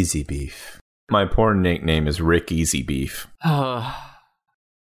 Easy Beef. My porn nickname is Rick Easy Beef. How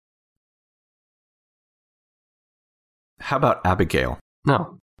about Abigail?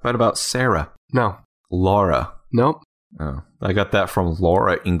 No. What about Sarah? No. Laura? Nope. Oh, I got that from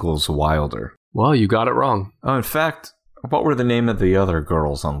Laura Ingalls Wilder. Well, you got it wrong. Oh, in fact, what were the name of the other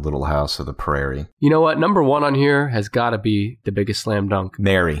girls on Little House of the Prairie? You know what? Number one on here has got to be the biggest slam dunk.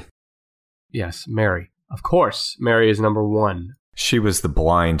 Mary. Yes, Mary. Of course, Mary is number one. She was the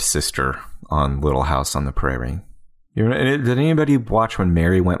blind sister on Little House on the Prairie. Did anybody watch when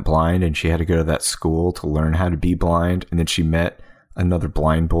Mary went blind and she had to go to that school to learn how to be blind, and then she met another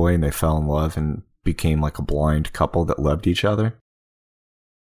blind boy and they fell in love and became like a blind couple that loved each other?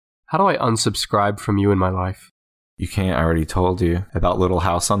 How do I unsubscribe from you in my life? You can't. I already told you about Little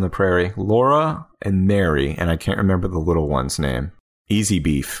House on the Prairie. Laura and Mary, and I can't remember the little one's name. Easy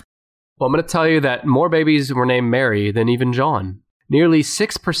Beef. Well, I'm going to tell you that more babies were named Mary than even John. Nearly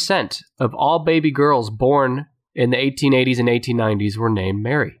 6% of all baby girls born in the 1880s and 1890s were named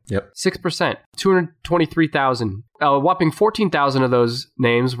Mary. Yep. 6%. 223,000. A whopping 14,000 of those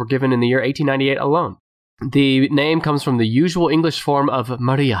names were given in the year 1898 alone. The name comes from the usual English form of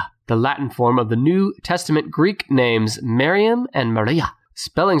Maria, the Latin form of the New Testament Greek names Miriam and Maria.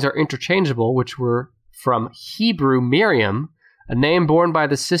 Spellings are interchangeable, which were from Hebrew Miriam, a name borne by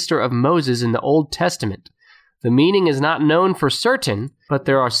the sister of Moses in the Old Testament. The meaning is not known for certain, but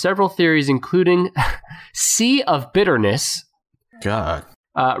there are several theories, including sea of bitterness. God.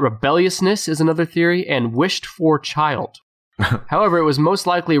 Rebelliousness is another theory, and wished for child. However, it was most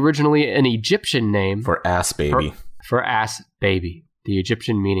likely originally an Egyptian name. For ass baby. For ass baby, the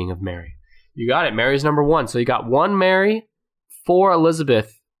Egyptian meaning of Mary. You got it. Mary's number one. So you got one Mary, four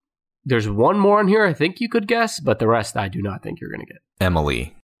Elizabeth. There's one more in here I think you could guess, but the rest I do not think you're going to get.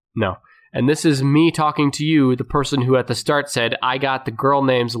 Emily. No. And this is me talking to you, the person who at the start said, I got the girl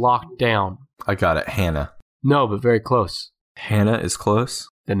names locked down. I got it. Hannah. No, but very close. Hannah is close?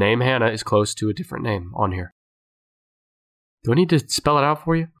 The name Hannah is close to a different name on here. Do I need to spell it out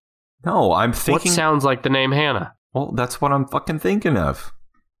for you? No, I'm thinking... What sounds like the name Hannah? Well, that's what I'm fucking thinking of.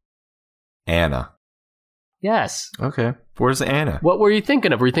 Anna. Yes. Okay. Where's Anna? What were you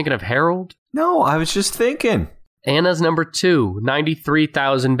thinking of? Were you thinking of Harold? No, I was just thinking. Anna's number two,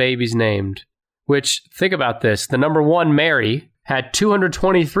 93,000 babies named. Which, think about this, the number one, Mary, had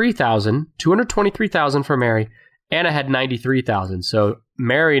 223,000 for Mary. Anna had 93,000. So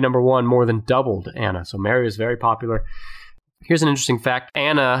Mary, number one, more than doubled Anna. So Mary is very popular. Here's an interesting fact.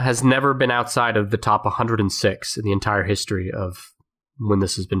 Anna has never been outside of the top 106 in the entire history of when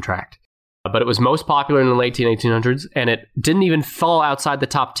this has been tracked. But it was most popular in the late 1800s, and it didn't even fall outside the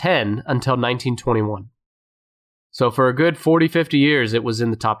top 10 until 1921. So for a good 40, 50 years, it was in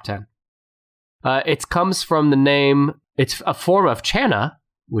the top 10. It comes from the name, it's a form of Channa,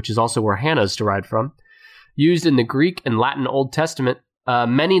 which is also where Hannah is derived from, used in the Greek and Latin Old Testament.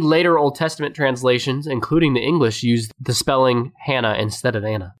 Many later Old Testament translations, including the English, used the spelling Hannah instead of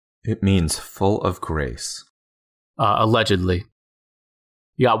Anna. It means full of grace. Allegedly.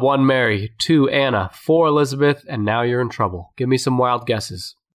 You got 1 Mary, 2 Anna, 4 Elizabeth, and now you're in trouble. Give me some wild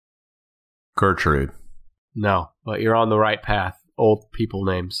guesses. Gertrude. No, but you're on the right path. Old people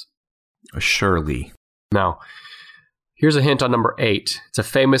names. Shirley. No. Here's a hint on number 8. It's a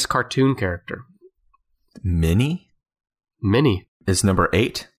famous cartoon character. Minnie? Minnie. Is number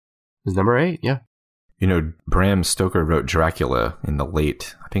 8? Is number 8, yeah. You know, Bram Stoker wrote Dracula in the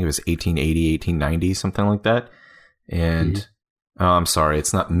late, I think it was 1880, 1890, something like that. And, oh, I'm sorry,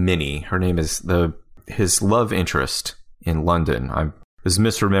 it's not Minnie. Her name is his love interest in London. I was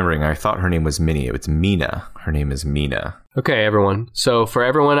misremembering. I thought her name was Minnie. It's Mina. Her name is Mina. Okay, everyone. So for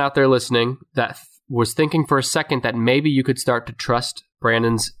everyone out there listening that was thinking for a second that maybe you could start to trust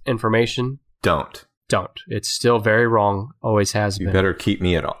Brandon's information, Don't. It's still very wrong. Always has been. You better keep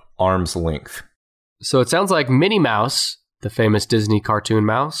me at arm's length. So it sounds like Minnie Mouse, the famous Disney cartoon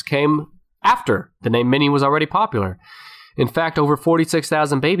mouse, came after the name Minnie was already popular. In fact, over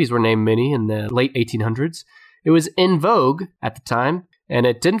 46,000 babies were named Minnie in the late 1800s. It was in vogue at the time, and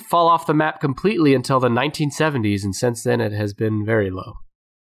it didn't fall off the map completely until the 1970s, and since then it has been very low.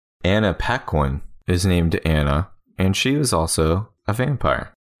 Anna Paquin is named Anna, and she was also a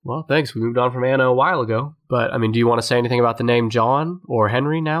vampire. Well, thanks. We moved on from Anna a while ago. But, I mean, do you want to say anything about the name John or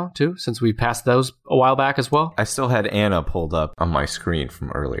Henry now, too, since we passed those a while back as well? I still had Anna pulled up on my screen from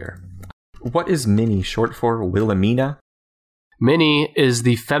earlier. What is Minnie short for? Wilhelmina? Minnie is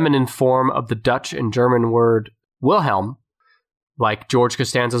the feminine form of the Dutch and German word Wilhelm, like George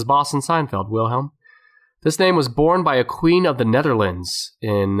Costanza's boss in Seinfeld, Wilhelm. This name was born by a queen of the Netherlands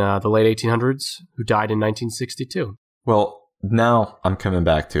in the late 1800s, who died in 1962. Well, now I'm coming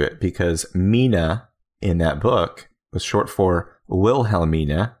back to it because Mina in that book was short for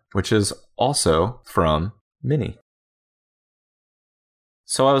Wilhelmina, which is also from Minnie.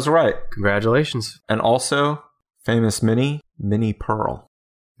 So I was right. Congratulations. And also, famous Minnie Pearl.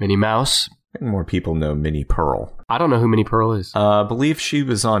 Minnie Mouse. I think more people know Minnie Pearl. I don't know who Minnie Pearl is. I believe she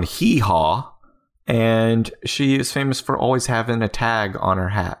was on Hee Haw, and she is famous for always having a tag on her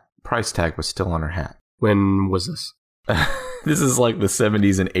hat. Price tag was still on her hat. When was this? This is like the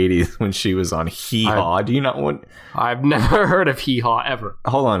 70s and 80s when she was on Hee Haw. Do you not want... I've never heard of Hee Haw ever.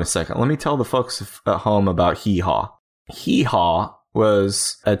 Hold on a second. Let me tell the folks at home about Hee Haw. Hee Haw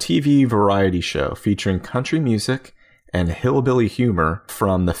was a TV variety show featuring country music and hillbilly humor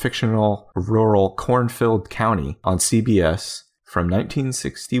from the fictional rural cornfield county on CBS from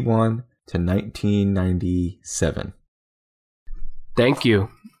 1961 to 1997. Thank you.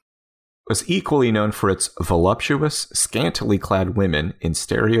 Was equally known for its voluptuous, scantily clad women in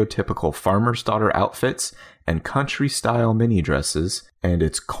stereotypical farmer's daughter outfits and country-style mini dresses, and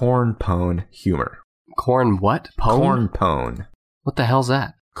its corn pone humor. Corn what? Pone? Corn pone. What the hell's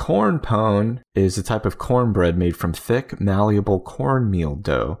that? Corn pone is a type of cornbread made from thick, malleable cornmeal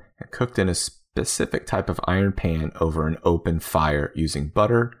dough and cooked in a specific type of iron pan over an open fire using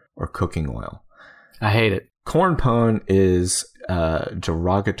butter or cooking oil. I hate it. Corn pone is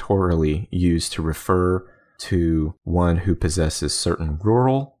derogatorily used to refer to one who possesses certain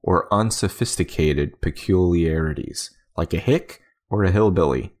rural or unsophisticated peculiarities, like a hick or a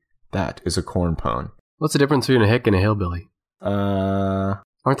hillbilly. That is a corn pone. What's the difference between a hick and a hillbilly?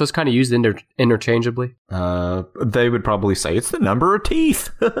 Aren't those kind of used interchangeably? They would probably say it's the number of teeth.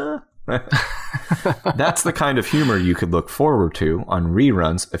 That's the kind of humor you could look forward to on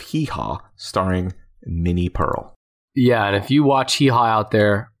reruns of Hee Haw starring Minnie Pearl. Yeah, and if you watch Hee Haw out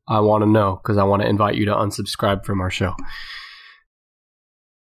there, I want to know, because I want to invite you to unsubscribe from our show.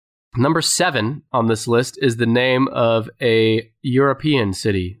 Number 7 on this list is the name of a European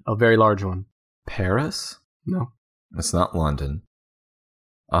city, a very large one. Paris? No. It's not London.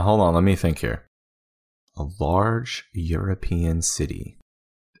 Hold on, let me think here. A large European city.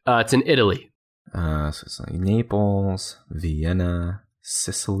 It's in Italy. So it's like Naples, Vienna,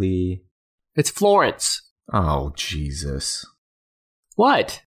 Sicily. It's Florence. Oh, Jesus.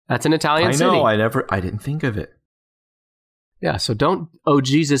 What? That's an Italian city. I know, I didn't think of it. Yeah, so don't oh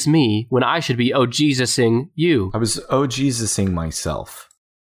Jesus me when I should be oh Jesusing you. I was oh Jesusing myself.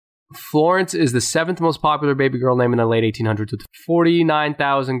 Florence is the 7th most popular baby girl name in the late 1800s, with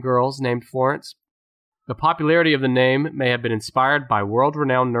 49,000 girls named Florence. The popularity of the name may have been inspired by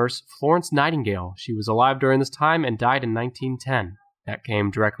world-renowned nurse Florence Nightingale. She was alive during this time and died in 1910. That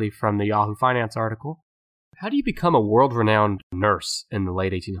came directly from the Yahoo Finance article. How do you become a world-renowned nurse in the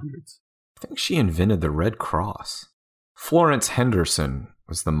late 1800s? I think she invented the Red Cross. Florence Henderson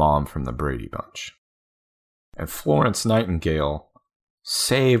was the mom from the Brady Bunch. And Florence Nightingale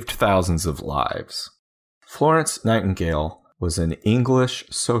saved thousands of lives. Florence Nightingale was an English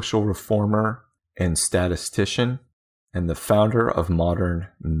social reformer and statistician and the founder of modern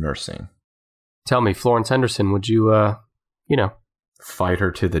nursing. Tell me, Florence Henderson, would you, Fight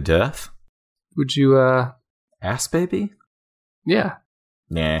her to the death? would you, Ass baby? yeah.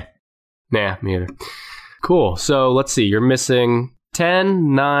 Nah. Nah, me either. Cool. So let's see. You're missing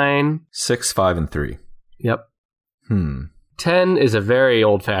 10, 9. 6, 5, and 3. Yep. 10 is a very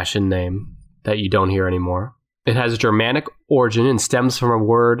old-fashioned name that you don't hear anymore. It has Germanic origin and stems from a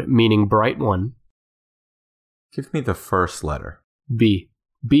word meaning bright one. Give me the first letter. B.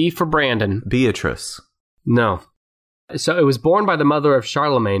 B for Brandon. Beatrice. No. So it was born by the mother of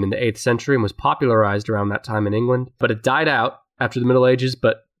Charlemagne in the 8th century and was popularized around that time in England, but it died out after the Middle Ages,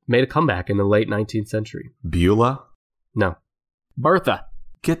 but made a comeback in the late 19th century. Beulah? No. Bertha.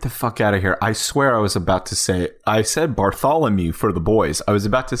 Get the fuck out of here. I swear I was about to say, I said Bartholomew for the boys. I was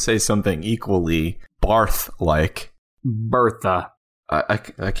about to say something equally Barth-like. Bertha. I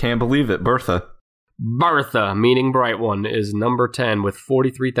can't believe it. Bertha. Bertha, meaning bright one, is number 10 with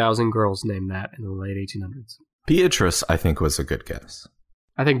 43,000 girls named that in the late 1800s. Beatrice, I think, was a good guess.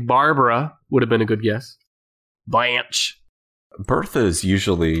 I think Barbara would have been a good guess. Blanche. Bertha is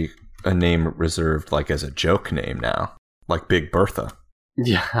usually a name reserved like as a joke name now. Like Big Bertha.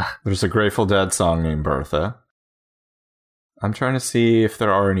 Yeah. There's a Grateful Dead song named Bertha. I'm trying to see if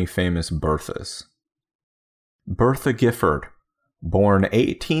there are any famous Berthas. Bertha Gifford, born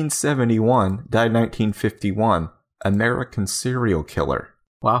 1871, died 1951, American serial killer.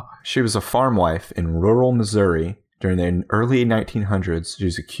 Wow. She was a farm wife in rural Missouri. During the early 1900s, she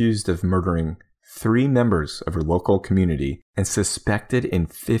was accused of murdering 3 members of her local community and suspected in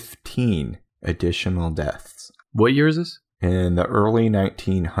 15 additional deaths. What year is this? In the early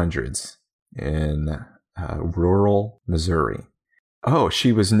 1900s in rural Missouri. Oh,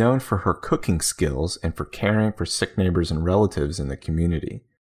 she was known for her cooking skills and for caring for sick neighbors and relatives in the community.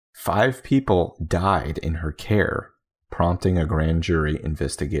 5 people died in her care, prompting a grand jury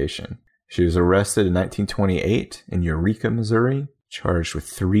investigation. She was arrested in 1928 in Eureka, Missouri, charged with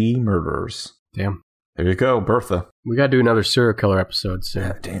 3 murders. Damn. There you go, Bertha. We got to do another serial killer episode soon.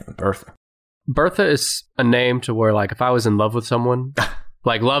 Yeah, damn, Bertha. Bertha is a name to where, like, if I was in love with someone,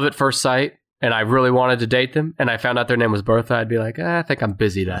 like love at first sight, and I really wanted to date them, and I found out their name was Bertha, I'd be like, I think I'm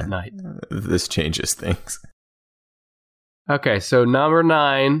busy that night. This changes things. Okay, so number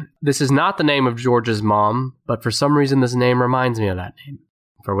 9. This is not the name of George's mom, but for some reason this name reminds me of that name,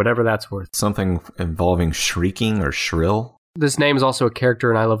 for whatever that's worth. Something involving shrieking or shrill? This name is also a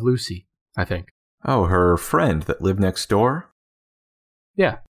character in I Love Lucy, I think. Oh, her friend that lived next door?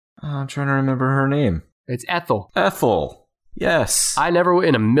 Yeah. I'm trying to remember her name. It's Ethel. Ethel. Yes. I never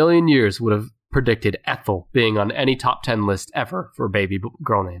in a million years would have predicted Ethel being on any top 10 list ever for baby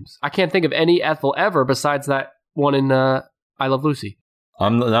girl names. I can't think of any Ethel ever besides that one in I Love Lucy.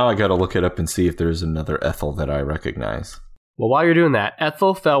 Now I gotta look it up and see if there's another Ethel that I recognize. Well, while you're doing that,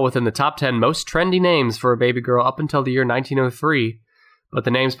 Ethel fell within the top 10 most trendy names for a baby girl up until the year 1903, but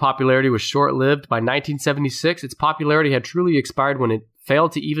the name's popularity was short-lived. By 1976, its popularity had truly expired when it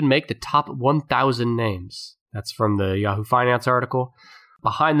failed to even make the top 1,000 names. That's from the Yahoo Finance article.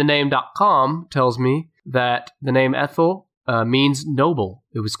 BehindTheName.com tells me that the name Ethel means noble.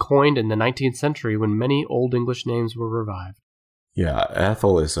 It was coined in the 19th century when many Old English names were revived. Yeah,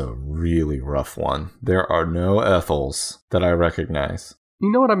 Ethel is a really rough one. There are no Ethels that I recognize.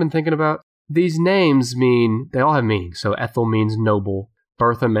 You know what I've been thinking about? These names they all have meaning. So Ethel means noble.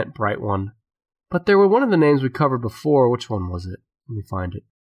 Bertha meant bright one. But there were one of the names we covered before. Which one was it? Let me find it.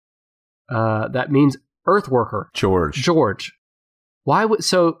 That means earthworker. George. Why would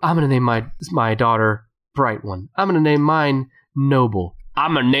so? I'm gonna name my daughter Bright One. I'm gonna name mine Noble.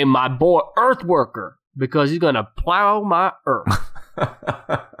 I'm gonna name my boy Earthworker because he's gonna plow my earth.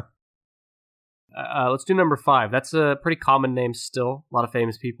 Let's do number 5. That's a pretty common name still. A lot of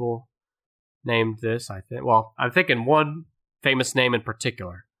famous people named this. I think. Well, I'm thinking one famous name in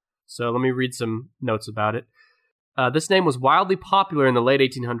particular. So let me read some notes about it. This name was wildly popular in the late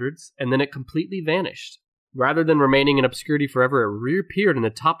 1800s, and then it completely vanished. Rather than remaining in obscurity forever, it reappeared in the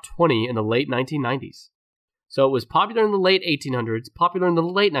top 20 in the late 1990s. So it was popular in the late 1800s, popular in the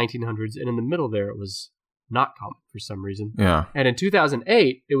late 1900s, and in the middle there it was not common for some reason. Yeah. And in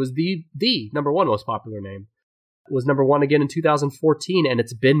 2008, it was the number 1 most popular name. It was number 1 again in 2014, and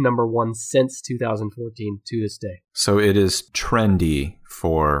it's been number 1 since 2014 to this day. So it is trendy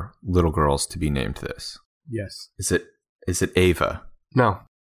for little girls to be named this. Yes. Is it Ava? No.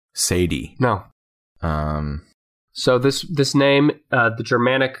 Sadie? No. So this name, the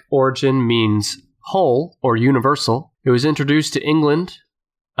Germanic origin means whole or universal. It was introduced to England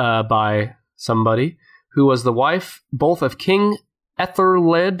by somebody who was the wife both of King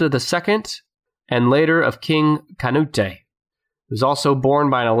Ethelred II and later of King Canute. He was also born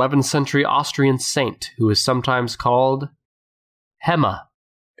by an 11th century Austrian saint who is sometimes called Hema.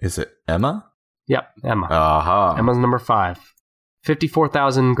 Is it Emma? Yep, Emma. Aha. Emma's number 5.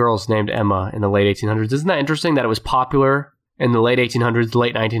 54,000 girls named Emma in the late 1800s. Isn't that interesting that it was popular in the late 1800s,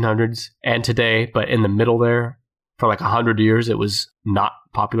 late 1900s, and today, but in the middle there, for like 100 years, it was not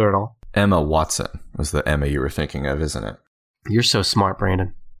popular at all? Emma Watson was the Emma you were thinking of, isn't it? You're so smart,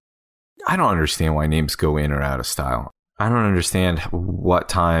 Brandon. I don't understand why names go in or out of style. I don't understand what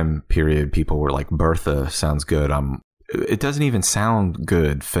time period people were like, Bertha sounds good. It doesn't even sound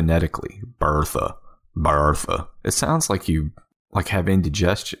good phonetically. Bertha. It sounds like you have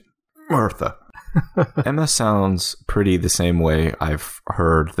indigestion. Bertha. Emma sounds pretty the same way I've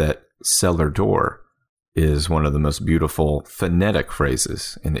heard that cellar door is one of the most beautiful phonetic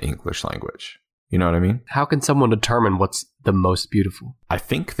phrases in the English language. You know what I mean? How can someone determine what's the most beautiful? I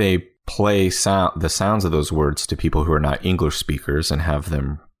think they play the sounds of those words to people who are not English speakers and have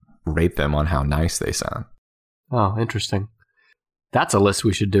them rate them on how nice they sound. Oh, interesting. That's a list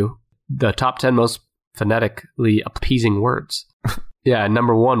we should do. The top 10 most phonetically appeasing words. Yeah,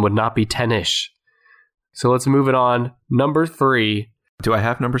 number 1 would not be 10-ish. So let's move it on. Number 3. Do I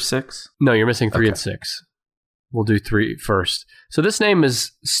have number 6? No, you're missing 3 and 6. We'll do 3 first. So this name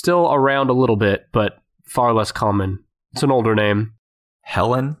is still around a little bit, but far less common. It's an older name.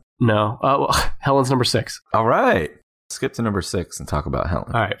 Helen? No. Helen's number 6. All right. Skip to number 6 and talk about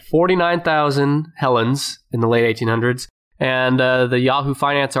Helen. All right. 49,000 Helens in the late 1800s. And the Yahoo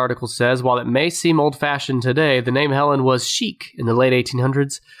Finance article says, while it may seem old-fashioned today, the name Helen was chic in the late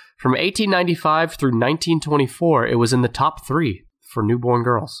 1800s. From 1895 through 1924, it was in the top 3 for newborn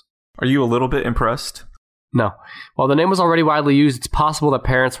girls. Are you a little bit impressed? No. While the name was already widely used, it's possible that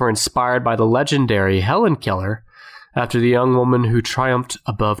parents were inspired by the legendary Helen Keller after the young woman who triumphed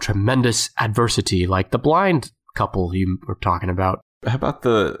above tremendous adversity, like the blind couple you were talking about. How about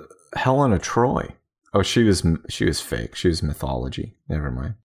the Helen of Troy? Oh, she was fake. She was mythology. Never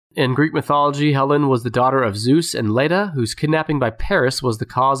mind. In Greek mythology, Helen was the daughter of Zeus and Leda, whose kidnapping by Paris was the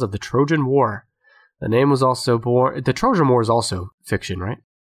cause of the Trojan War. The name was also born... The Trojan War is also fiction, right?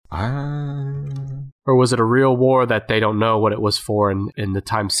 Or was it a real war that they don't know what it was for, and in the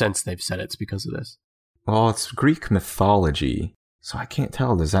time since they've said it's because of this? Well, it's Greek mythology, so I can't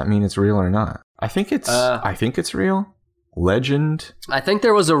tell. Does that mean it's real or not? I think it's real. Legend. I think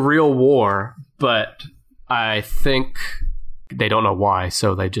there was a real war, but I think they don't know why,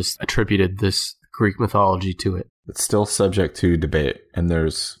 so they just attributed this Greek mythology to it. It's still subject to debate, and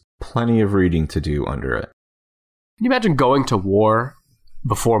there's plenty of reading to do under it. Can you imagine going to war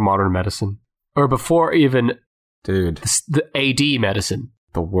before modern medicine? Or before even the AD medicine?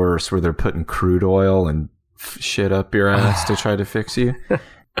 The worst, where they're putting crude oil and shit up your ass to try to fix you.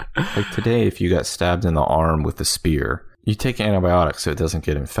 Like today, if you got stabbed in the arm with a spear, you take antibiotics so it doesn't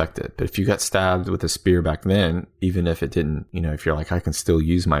get infected. But if you got stabbed with a spear back then, even if it didn't, if you're like, I can still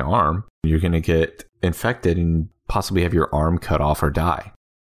use my arm, you're going to get infected and possibly have your arm cut off or die.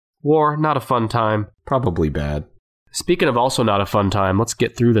 War, not a fun time. Probably bad. Speaking of also not a fun time, let's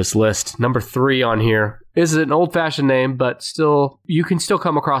get through this list. Number 3 on here is an old-fashioned name, but still, you can still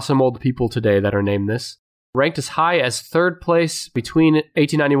come across some old people today that are named this. Ranked as high as 3rd place between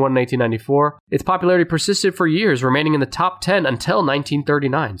 1891 and 1894, its popularity persisted for years, remaining in the top 10 until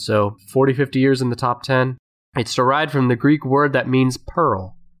 1939. So 40, 50 years in the top 10. It's derived from the Greek word that means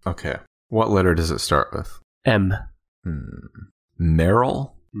pearl. Okay. What letter does it start with? M.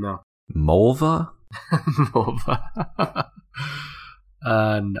 Meryl? No. Mulva? Mulva.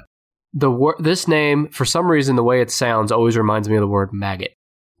 No. This name, for some reason, the way it sounds always reminds me of the word maggot.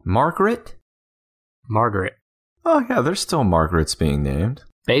 Margaret? Margaret. Oh, yeah, there's still Margarets being named.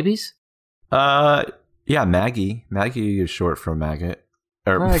 Babies? Yeah, Maggie. Maggie is short for maggot.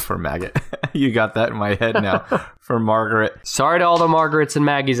 For maggot. You got that in my head now. For Margaret. Sorry to all the Margarets and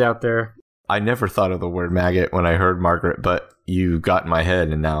Maggies out there. I never thought of the word maggot when I heard Margaret, but you got in my head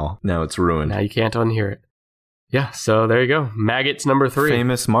and now it's ruined. Now you can't unhear it. Yeah, so there you go. Maggot's number 3.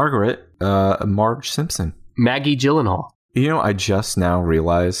 Famous Margaret, Marge Simpson. Maggie Gyllenhaal. I just now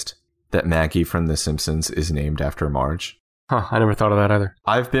realized that Maggie from The Simpsons is named after Marge. Huh, I never thought of that either.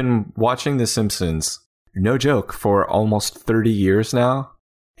 I've been watching The Simpsons, no joke, for almost 30 years now,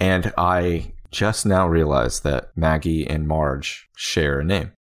 and I just now realized that Maggie and Marge share a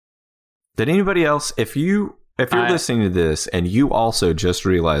name. Did anybody else, if you're listening to this and you also just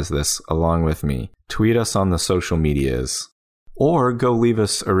realized this along with me, tweet us on the social medias or go leave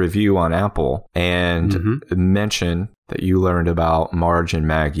us a review on Apple and mention that you learned about Marge and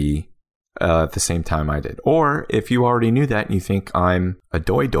Maggie at the same time I did. Or if you already knew that and you think I'm a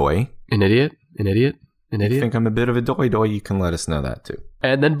doy-doy. An idiot? An idiot? If you think I'm a bit of a doy, you can let us know that too.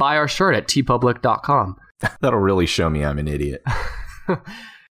 And then buy our shirt at tpublic.com. That'll really show me I'm an idiot.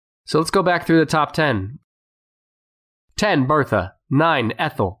 So let's go back through the top 10. 10, Bertha. 9,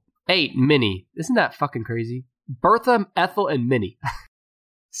 Ethel. 8, Minnie. Isn't that fucking crazy? Bertha, Ethel, and Minnie.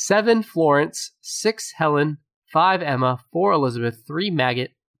 7, Florence. 6, Helen. 5, Emma. 4, Elizabeth. 3,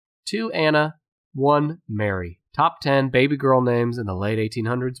 Maggot. 2, Anna. 1, Mary. Top 10 baby girl names in the late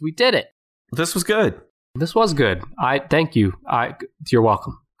 1800s. We did it. This was good. This was good. Thank you. You're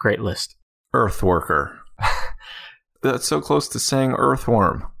welcome. Great list. Earthworker. That's so close to saying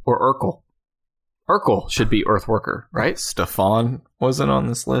earthworm. Or Urkel. Urkel should be Earthworker, right? Stefan wasn't on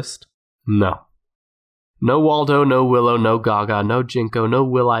this list? No. No Waldo, no Willow, no Gaga, no Jinko, no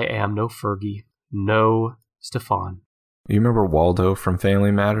Will.i.am, no Fergie, no Stefan. You remember Waldo from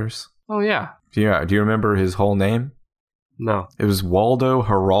Family Matters? Oh, yeah. Yeah. Do you remember his whole name? No. It was Waldo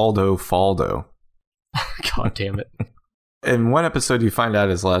Geraldo Faldo. God damn it. In one episode, you find out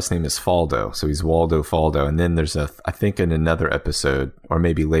his last name is Faldo, so he's Waldo Faldo. And then there's I think in another episode, or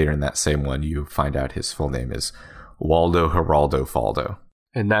maybe later in that same one, you find out his full name is Waldo Geraldo Faldo.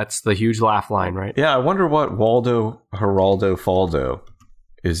 And that's the huge laugh line, right? Yeah, I wonder what Waldo Geraldo Faldo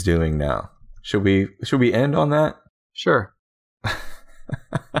is doing now. Should we end on that? Sure.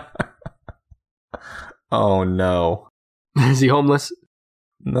 Oh, no. Is he homeless?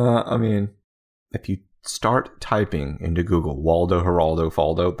 No, I mean, if you start typing into Google Waldo Geraldo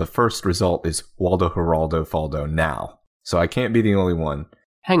Faldo, the first result is Waldo Geraldo Faldo now. So I can't be the only one.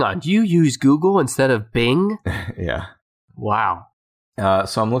 Hang on, do you use Google instead of Bing? Yeah. Wow.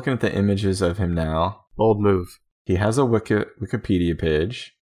 So I'm looking at the images of him now. Bold move. He has a Wikipedia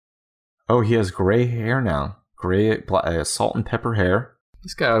page. Oh, he has gray hair now. Salt and pepper hair.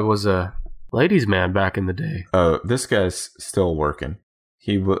 This guy was a ladies' man back in the day. Oh, this guy's still working.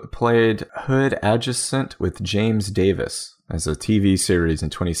 He played Hood Adjacent with James Davis as a TV series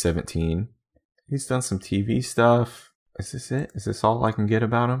in 2017. He's done some TV stuff. Is this it? Is this all I can get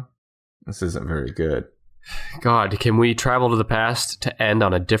about him? This isn't very good. God, can we travel to the past to end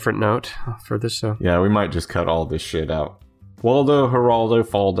on a different note for this show? Yeah, we might just cut all this shit out. Waldo Geraldo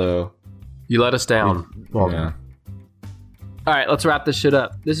Faldo. You let us down. Yeah. All right, let's wrap this shit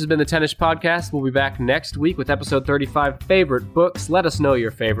up. This has been the Tennis Podcast. We'll be back next week with episode 35, Favorite Books. Let us know your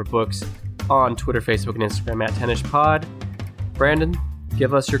favorite books on Twitter, Facebook, and Instagram at TennisPod. Brandon,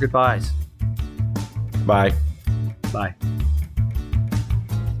 give us your goodbyes. Bye. Bye.